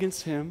rebel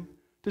against Him,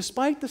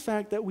 despite the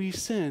fact that we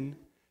sin.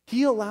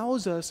 He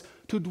allows us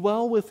to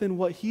dwell within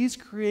what He's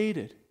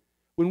created.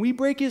 When we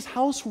break His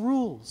house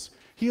rules,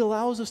 He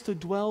allows us to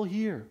dwell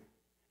here.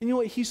 And you know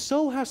what? He's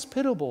so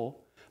hospitable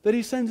that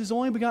He sends His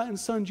only begotten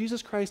Son,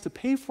 Jesus Christ, to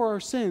pay for our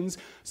sins,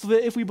 so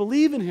that if we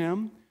believe in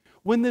Him,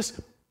 when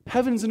this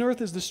heavens and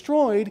earth is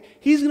destroyed,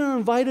 He's going to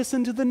invite us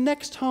into the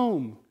next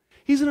home.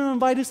 He's going to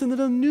invite us into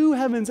the new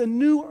heavens and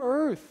new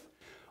earth.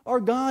 Our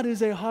God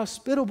is a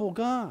hospitable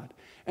God,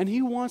 and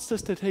He wants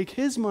us to take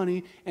His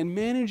money and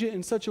manage it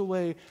in such a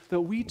way that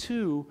we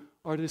too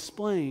are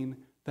displaying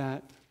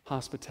that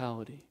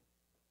hospitality.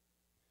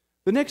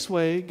 The next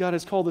way God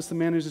has called us to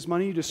manage His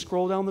money, you just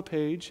scroll down the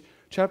page,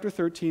 chapter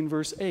 13,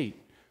 verse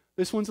 8.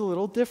 This one's a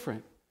little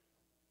different.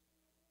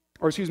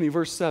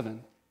 Verse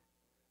 7.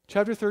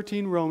 Chapter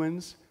 13,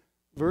 Romans,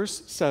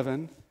 verse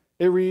 7,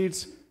 it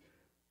reads,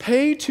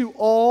 "Pay to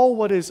all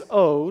what is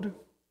owed.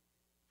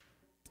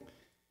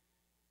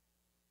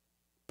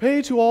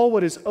 Pay to all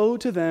what is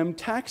owed to them,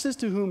 taxes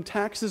to whom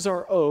taxes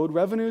are owed,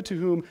 revenue to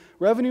whom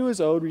revenue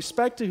is owed,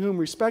 respect to whom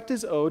respect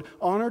is owed,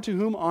 honor to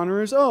whom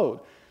honor is owed."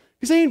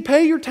 He's saying,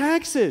 pay your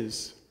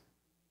taxes.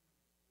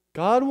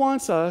 God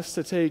wants us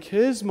to take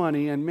His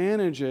money and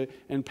manage it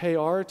and pay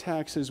our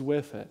taxes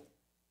with it.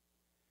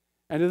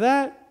 And to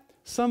that,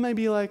 some may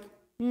be like,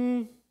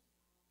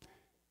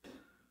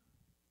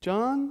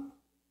 John,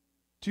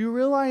 do you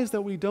realize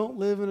that we don't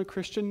live in a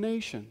Christian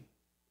nation?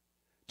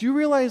 Do you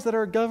realize that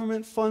our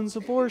government funds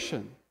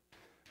abortion?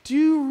 Do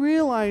you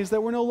realize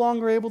that we're no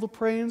longer able to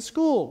pray in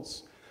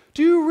schools?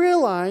 Do you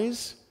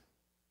realize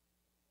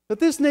that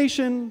this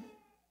nation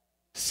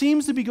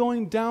seems to be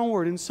going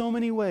downward in so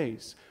many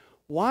ways?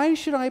 Why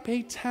should I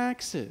pay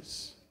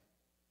taxes?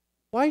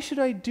 Why should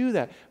I do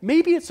that?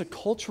 Maybe it's a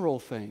cultural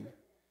thing.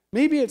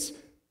 Maybe it's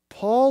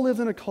Paul lived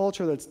in a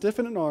culture that's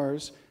different than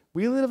ours.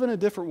 We live in a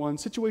different one.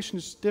 Situation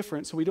is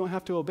different, so we don't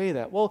have to obey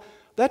that. Well,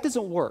 that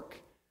doesn't work.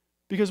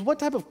 Because what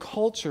type of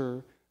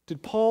culture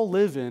did Paul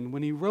live in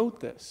when he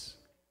wrote this?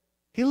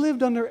 He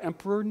lived under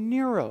Emperor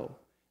Nero.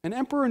 And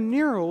Emperor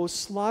Nero was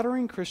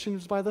slaughtering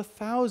Christians by the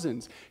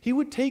thousands. He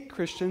would take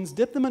Christians,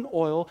 dip them in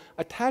oil,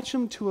 attach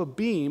them to a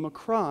beam, a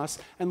cross,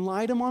 and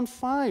light them on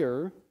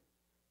fire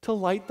to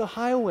light the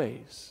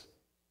highways.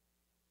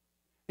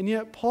 And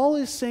yet Paul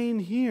is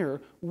saying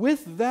here,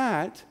 with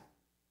that,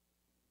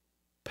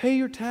 pay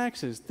your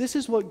taxes. This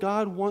is what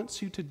God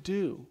wants you to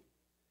do.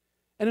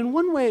 And in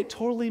one way, it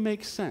totally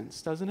makes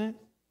sense, doesn't it?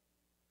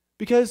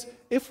 Because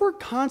if we're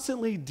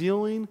constantly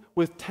dealing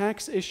with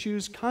tax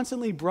issues,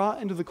 constantly brought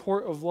into the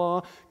court of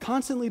law,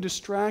 constantly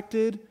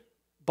distracted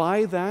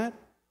by that,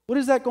 what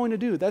is that going to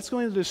do? That's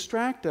going to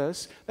distract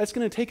us. That's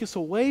going to take us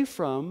away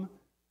from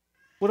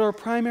what our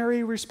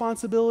primary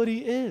responsibility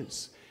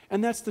is.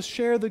 And that's to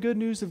share the good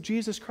news of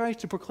Jesus Christ,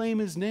 to proclaim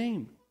His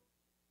name.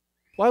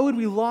 Why would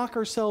we lock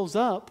ourselves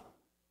up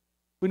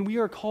when we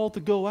are called to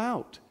go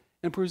out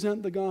and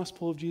present the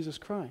gospel of Jesus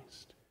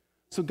Christ?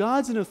 So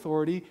God's in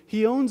authority,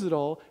 He owns it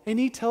all, and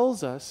He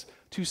tells us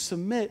to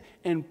submit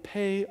and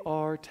pay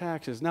our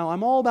taxes. Now,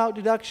 I'm all about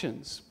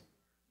deductions,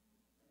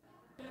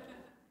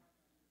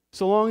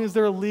 so long as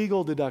they're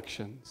legal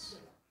deductions.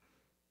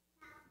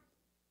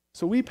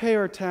 So we pay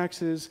our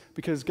taxes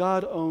because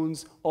God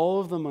owns all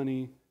of the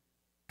money,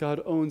 God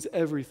owns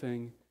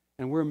everything,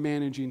 and we're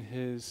managing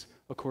His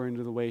according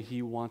to the way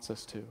He wants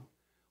us to.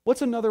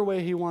 What's another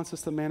way He wants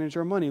us to manage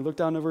our money? Look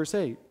down to verse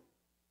 8.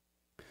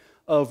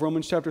 Of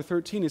Romans chapter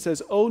 13, it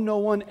says, "Owe no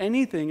one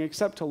anything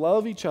except to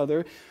love each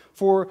other,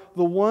 for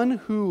the one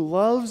who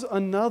loves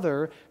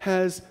another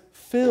has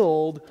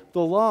fulfilled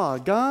the law."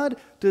 God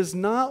does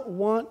not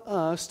want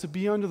us to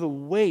be under the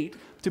weight,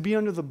 to be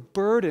under the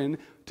burden,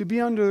 to be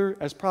under,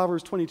 as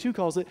Proverbs 22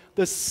 calls it,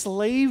 the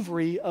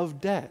slavery of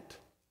debt.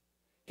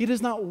 He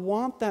does not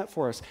want that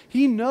for us.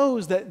 He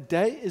knows that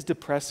debt is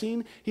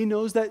depressing. He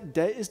knows that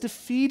debt is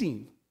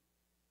defeating.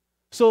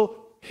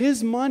 So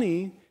His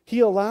money, He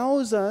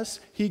allows us,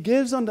 He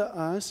gives unto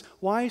us.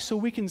 Why? So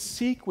we can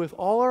seek with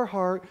all our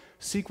heart,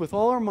 seek with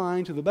all our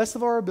mind, to the best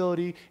of our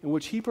ability, in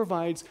which He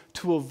provides,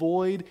 to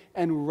avoid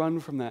and run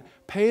from that.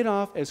 Pay it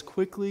off as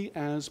quickly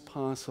as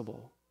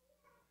possible.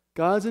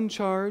 God's in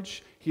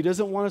charge. He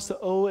doesn't want us to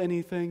owe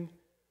anything.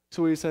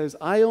 So He says,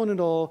 I own it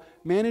all.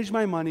 Manage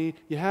my money.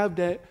 You have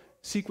debt.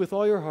 Seek with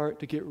all your heart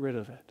to get rid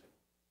of it.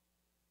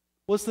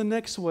 What's the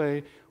next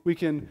way we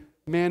can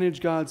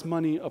manage God's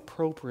money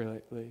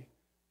appropriately?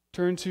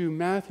 Turn to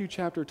Matthew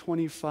chapter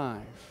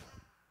 25.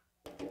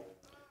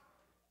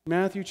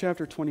 Matthew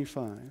chapter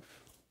 25.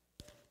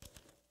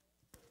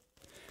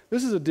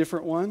 This is a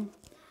different one.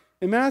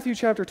 In Matthew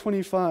chapter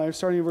 25,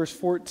 starting in verse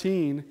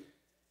 14,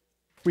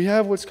 we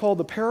have what's called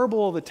the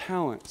parable of the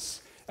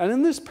talents. And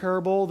in this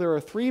parable, there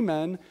are 3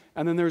 men,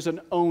 and then there's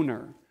an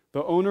owner.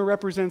 The owner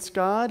represents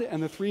God,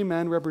 and the 3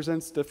 men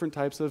represents different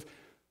types of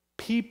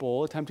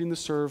people attempting to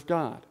serve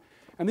God.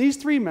 And these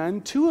 3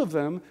 men, 2 of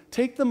them,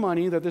 take the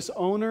money that this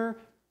owner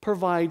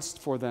provides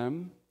for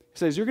them, He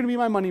says, you're going to be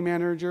my money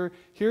manager.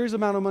 Here's the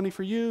amount of money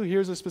for you.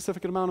 Here's a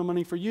specific amount of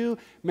money for you.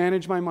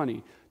 Manage my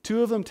money.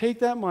 Two of them take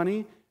that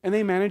money and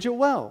they manage it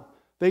well.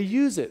 They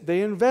use it.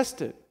 They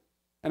invest it.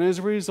 And as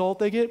a result,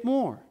 they get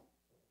more.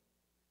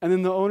 And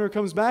then the owner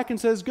comes back and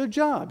says, good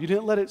job. You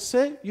didn't let it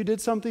sit. You did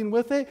something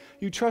with it.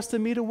 You trusted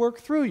me to work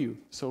through you.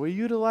 So he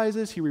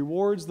utilizes, he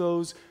rewards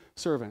those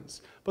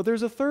servants. But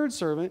there's a third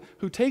servant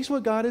who takes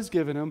what God has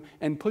given him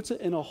and puts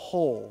it in a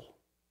hole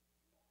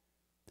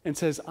and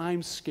says,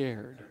 I'm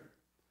scared.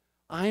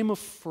 I'm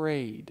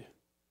afraid.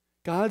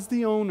 God's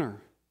the owner,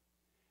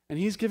 and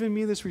he's given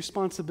me this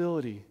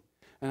responsibility,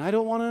 and I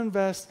don't want to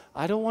invest.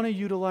 I don't want to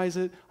utilize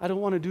it. I don't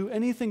want to do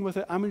anything with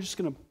it. I'm just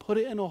going to put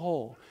it in a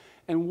hole.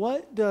 And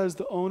what does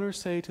the owner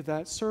say to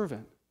that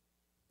servant?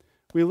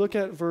 We look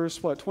at verse,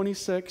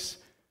 26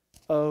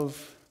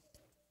 of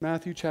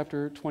Matthew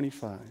chapter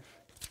 25.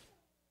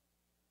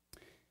 It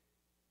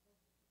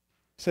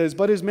says,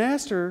 but his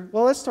master,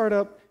 well, let's start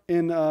up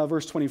in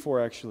verse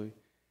 24, actually.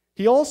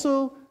 He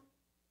also,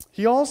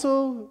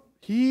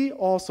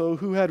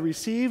 who had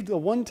received the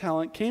 1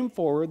 talent, came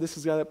forward, this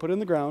is the guy that put it in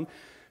the ground,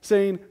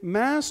 saying,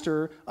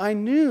 Master, I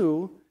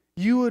knew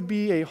you would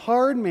be a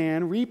hard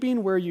man,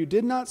 reaping where you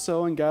did not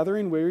sow and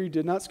gathering where you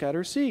did not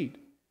scatter seed.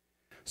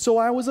 So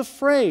I was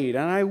afraid,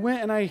 and I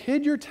went and I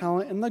hid your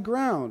talent in the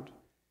ground.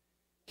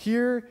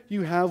 Here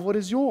you have what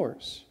is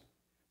yours.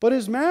 But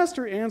his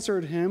master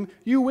answered him,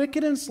 You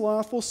wicked and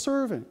slothful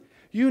servant.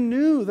 You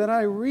knew that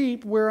I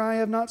reap where I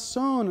have not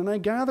sown, and I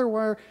gather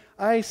where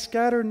I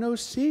scatter no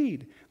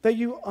seed. Then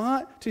you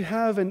ought to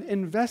have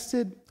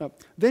invested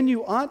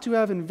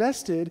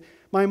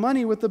my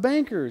money with the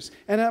bankers,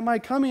 and at my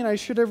coming I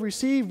should have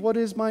received what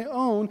is my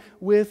own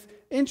with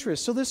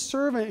interest. So this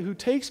servant who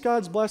takes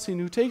God's blessing,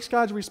 who takes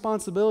God's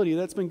responsibility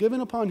that's been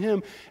given upon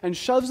him and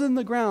shoves it in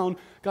the ground,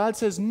 God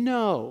says,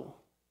 no.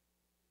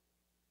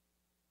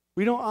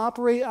 We don't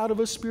operate out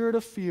of a spirit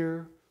of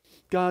fear.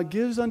 God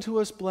gives unto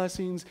us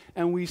blessings,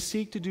 and we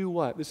seek to do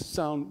what? This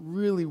sounds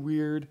really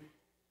weird.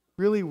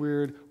 Really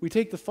weird. We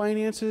take the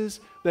finances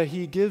that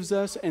he gives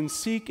us and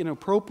seek in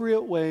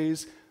appropriate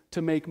ways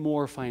to make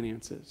more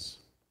finances.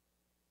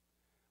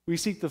 We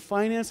seek the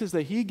finances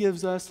that he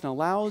gives us and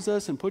allows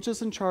us and puts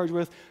us in charge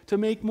with to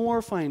make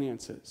more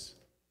finances.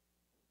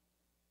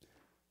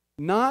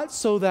 Not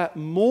so that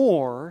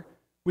more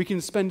we can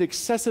spend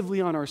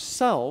excessively on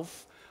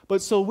ourselves,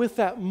 but so with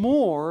that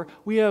more,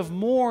 we have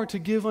more to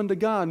give unto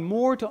God,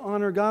 more to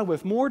honor God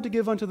with, more to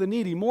give unto the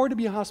needy, more to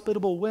be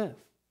hospitable with.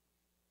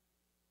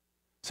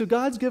 So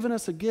God's given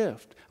us a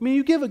gift. I mean,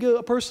 you give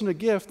a person a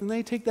gift, and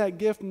they take that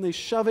gift and they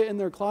shove it in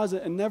their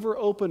closet and never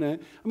open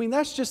it. I mean,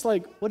 that's just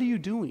like, what are you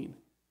doing?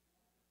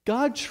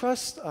 God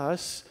trusts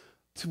us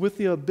with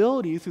the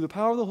ability, through the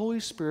power of the Holy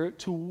Spirit,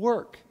 to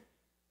work,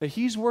 that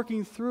he's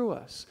working through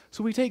us.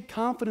 So we take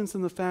confidence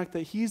in the fact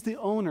that he's the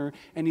owner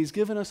and he's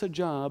given us a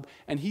job,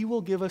 and he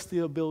will give us the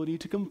ability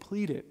to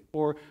complete it,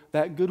 or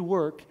that good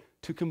work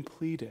to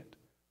complete it.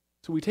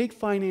 So we take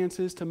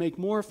finances to make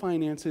more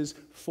finances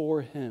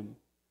for him.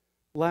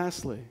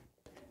 Lastly,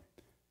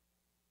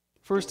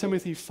 1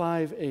 Timothy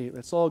 5:8.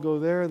 Let's all go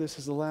there. This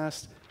is the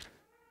last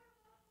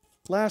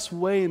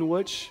way in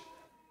which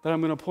that I'm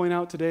going to point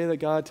out today that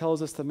God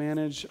tells us to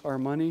manage our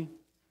money.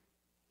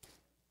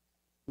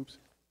 Oops.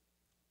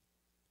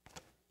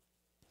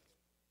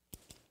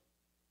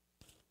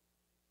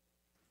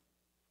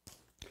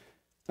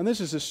 And this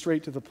is just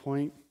straight to the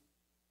point.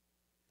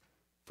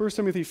 1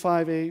 Timothy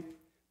 5:8.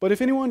 But if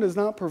anyone does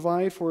not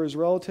provide for his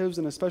relatives,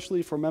 and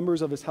especially for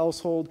members of his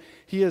household,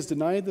 he has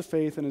denied the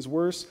faith and is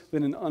worse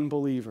than an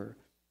unbeliever.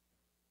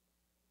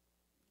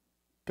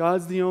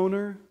 God's the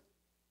owner.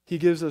 He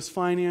gives us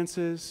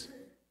finances.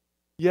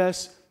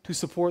 Yes, to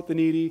support the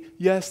needy.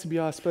 Yes, to be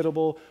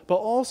hospitable. But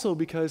also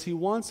because he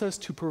wants us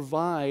to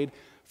provide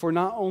for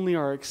not only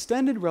our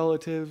extended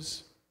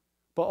relatives,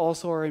 but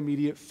also our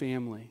immediate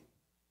family.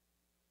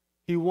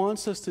 He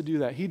wants us to do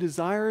that. He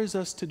desires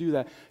us to do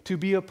that, to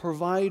be a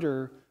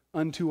provider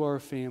unto our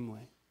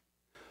family.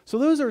 So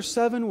those are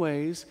 7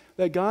 ways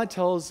that God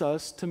tells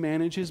us to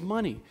manage his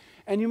money.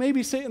 And you may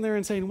be sitting there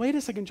and saying, wait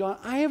a second, John,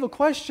 I have a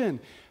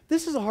question.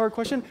 This is a hard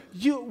question.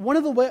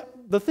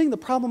 The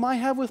problem I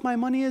have with my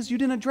money is you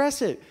didn't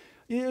address it.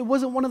 It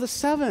wasn't one of the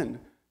 7.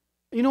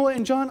 You know what?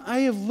 And John, I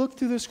have looked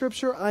through the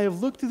scripture,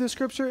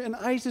 and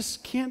I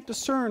just can't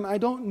discern. I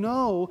don't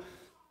know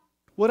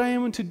what I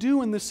am to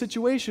do in this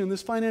situation, in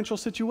this financial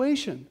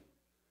situation.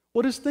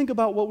 Well, just think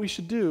about what we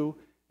should do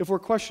if we're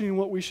questioning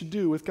what we should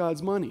do with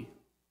God's money.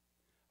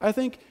 I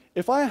think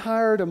if I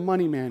hired a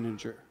money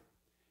manager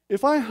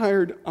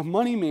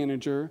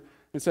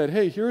and said,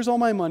 hey, here's all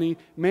my money,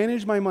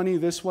 manage my money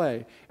this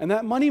way, and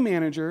that money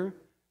manager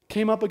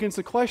came up against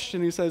a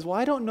question, he says, well,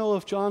 I don't know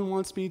if John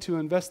wants me to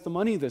invest the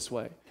money this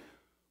way.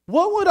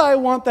 What would I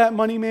want that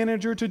money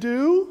manager to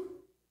do?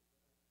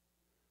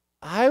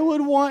 I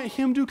would want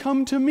him to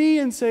come to me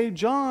and say,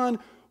 John,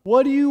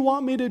 what do you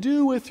want me to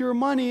do with your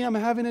money? I'm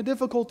having a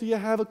difficulty. I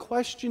have a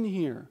question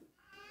here.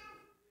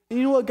 And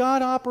you know what?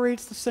 God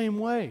operates the same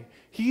way.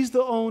 He's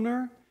the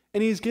owner,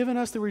 and he's given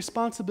us the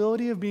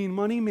responsibility of being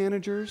money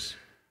managers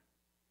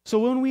So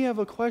when we have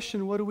a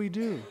question, what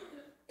do?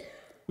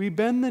 We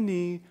bend the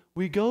knee,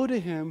 we go to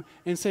him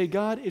and say,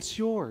 God, it's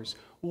yours.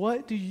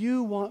 What do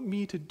you want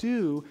me to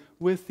do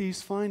with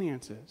these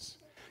finances?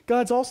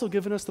 God's also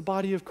given us the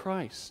body of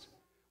Christ,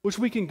 which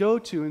we can go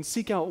to and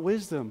seek out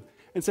wisdom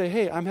and say,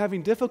 hey, I'm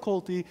having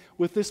difficulty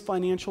with this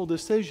financial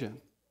decision.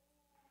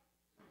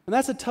 And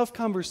that's a tough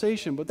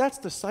conversation, but that's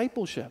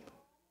discipleship,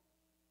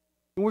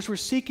 in which we're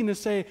seeking to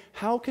say,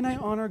 how can I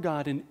honor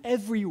God in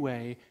every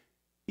way,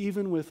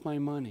 even with my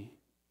money?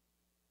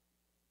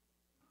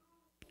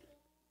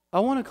 I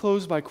want to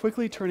close by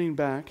quickly turning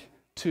back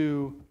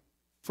to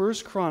 1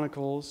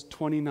 Chronicles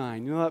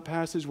 29. You know that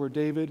passage where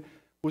David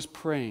was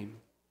praying?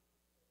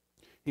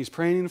 He's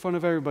praying in front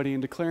of everybody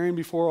and declaring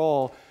before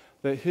all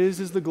that his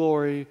is the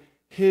glory,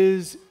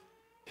 his,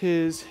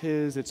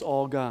 it's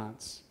all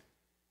God's.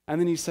 And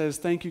then he says,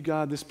 thank you,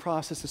 God, this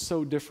process is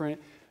so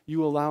different.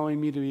 You allowing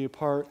me to be a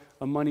part,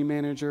 a money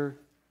manager,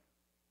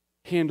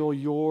 handle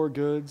your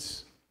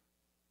goods.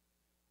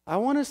 I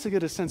want us to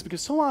get a sense,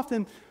 because so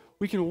often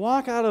we can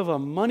walk out of a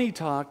money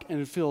talk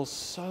and feel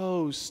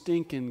so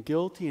stinking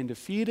guilty and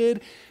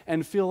defeated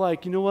and feel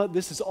like, you know what,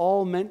 this is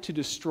all meant to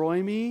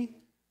destroy me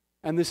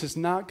and this is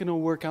not going to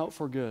work out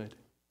for good.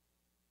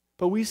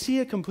 But we see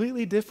a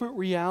completely different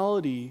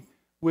reality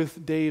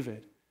with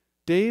David.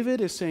 David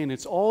is saying,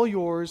 it's all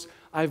yours.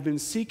 I've been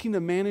seeking to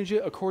manage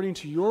it according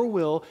to your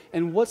will.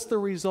 And what's the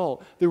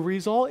result? The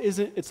result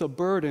isn't it's a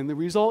burden. The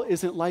result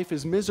isn't life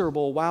is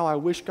miserable. Wow, I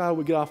wish God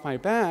would get off my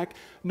back.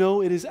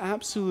 No, it is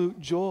absolute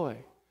joy.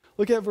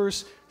 Look at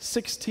verse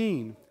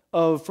 16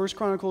 of 1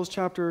 Chronicles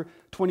chapter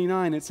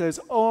 29. It says,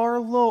 O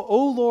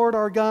Lord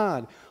our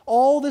God,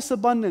 all this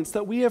abundance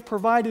that we have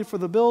provided for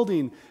the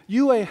building,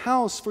 you a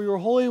house for your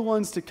holy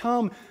ones to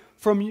come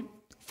from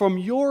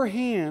your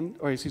hand,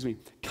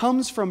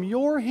 comes from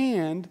your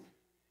hand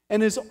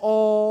and is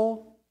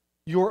all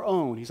your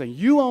own. He's saying,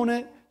 you own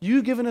it.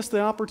 You've given us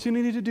the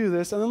opportunity to do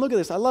this. And then look at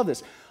this. I love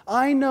this.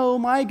 I know,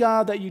 my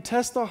God, that you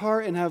test the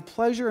heart and have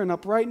pleasure in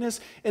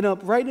uprightness. In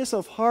uprightness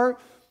of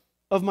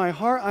my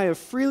heart, I have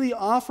freely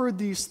offered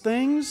these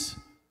things.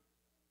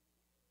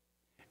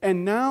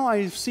 And now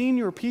I've seen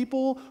your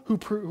people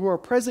who are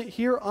present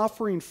here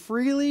offering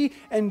freely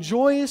and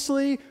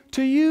joyously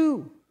to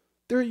you.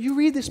 You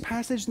read this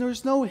passage, and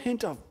there's no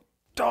hint of,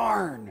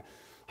 darn,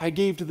 I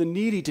gave to the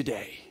needy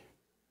today.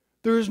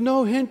 There's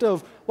no hint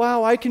of,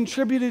 wow, I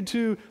contributed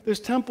to this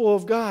temple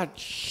of God.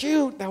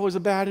 Shoot, that was a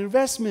bad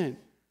investment.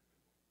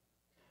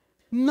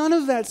 None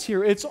of that's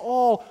here. It's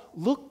all,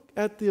 look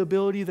at the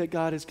ability that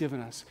God has given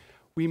us.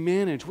 We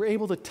manage, we're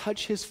able to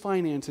touch his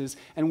finances,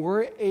 and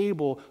we're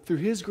able, through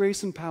his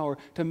grace and power,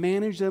 to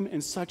manage them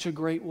in such a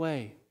great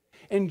way.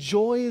 And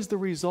joy is the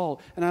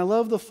result. And I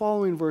love the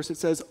following verse. It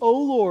says, O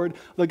Lord,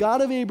 the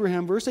God of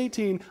Abraham, verse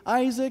 18,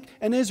 Isaac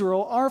and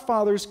Israel, our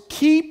fathers,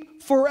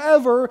 keep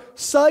forever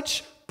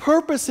such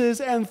purposes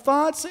and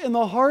thoughts in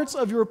the hearts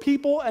of your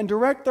people and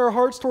direct their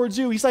hearts towards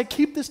you. He's like,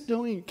 keep this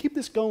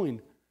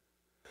going.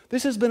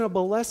 This has been a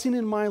blessing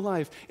in my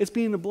life. It's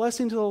been a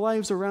blessing to the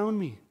lives around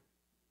me.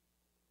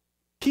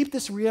 Keep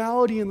this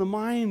reality in the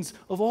minds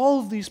of all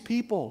of these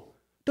people.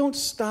 Don't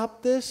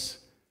stop this.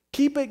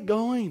 Keep it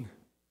going.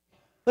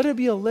 Let it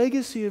be a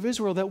legacy of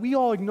Israel that we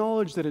all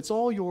acknowledge that it's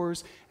all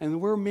yours and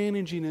we're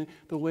managing it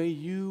the way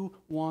you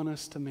want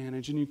us to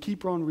manage. And you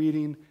keep on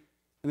reading,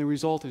 and the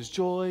result is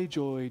joy,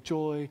 joy,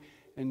 joy,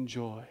 and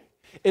joy.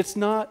 It's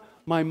not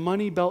my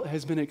money belt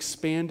has been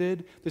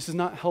expanded. This is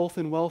not health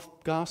and wealth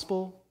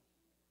gospel.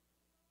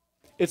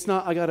 It's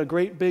not I got a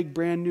great big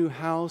brand new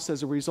house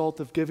as a result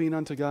of giving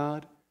unto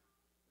God.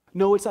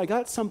 No, it's I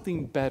got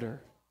something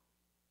better.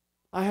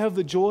 I have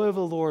the joy of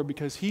the Lord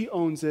because he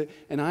owns it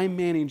and I'm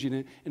managing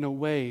it in a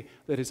way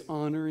that is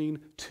honoring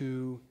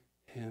to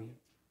him.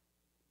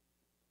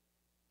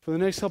 For the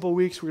next couple of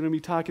weeks, we're going to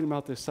be talking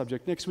about this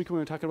subject. Next week, we're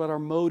going to talk about our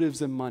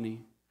motives and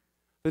money.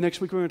 The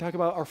next week, we're going to talk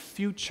about our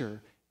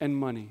future and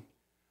money.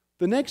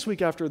 The next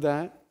week after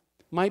that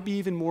might be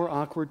even more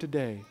awkward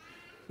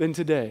than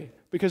today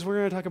because we're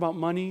going to talk about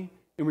money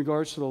in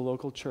regards to the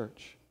local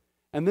church.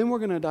 And then we're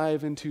going to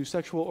dive into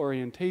sexual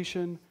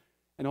orientation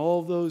and all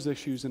of those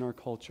issues in our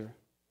culture.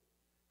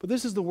 But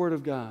this is the Word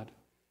of God.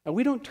 And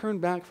we don't turn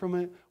back from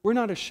it. We're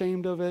not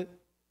ashamed of it.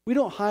 We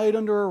don't hide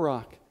under a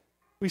rock.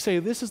 We say,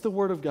 this is the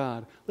Word of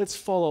God. Let's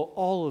follow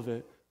all of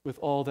it with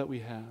all that we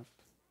have.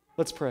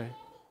 Let's pray.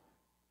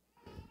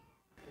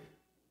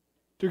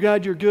 Dear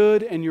God, you're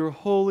good and you're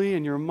holy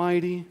and you're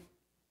mighty.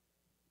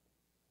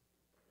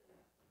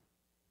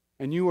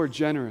 And you are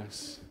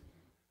generous.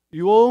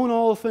 You own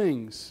all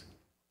things.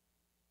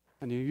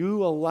 And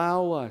you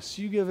allow us,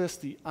 you give us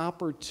the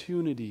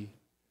opportunity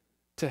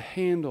to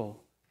handle,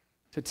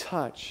 to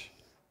touch,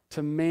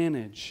 to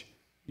manage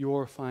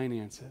your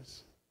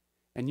finances.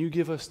 And you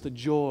give us the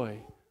joy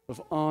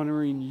of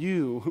honoring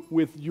you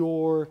with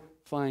your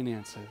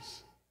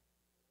finances.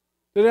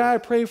 Today I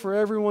pray for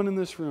everyone in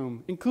this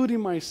room,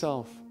 including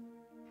myself,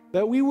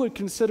 that we would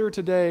consider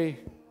today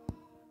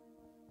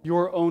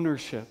your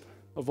ownership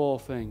of all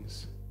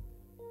things.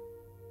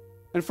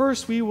 And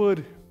first we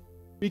would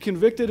be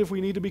convicted if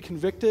we need to be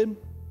convicted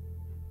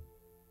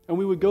And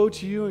we would go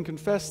to you and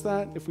confess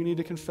that if we need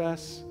to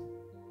confess.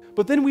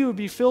 But then we would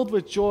be filled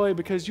with joy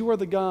because you are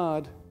the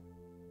God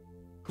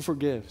who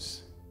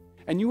forgives.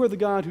 And you are the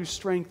God who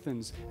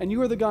strengthens. And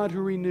you are the God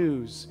who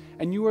renews.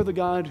 And you are the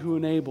God who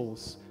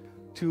enables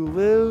to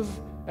live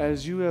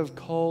as you have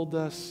called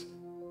us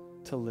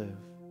to live.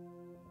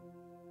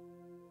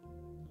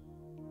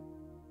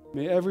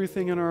 May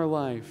everything in our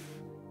life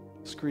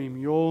scream,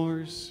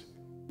 yours,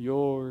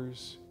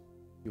 yours,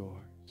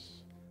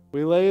 yours.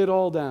 We lay it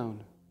all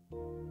down.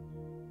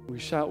 We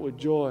shout with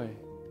joy,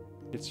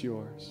 it's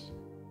yours.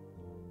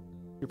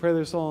 We pray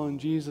this all in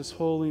Jesus'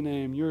 holy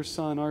name, your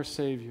Son, our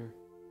Savior.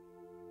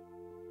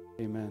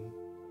 Amen.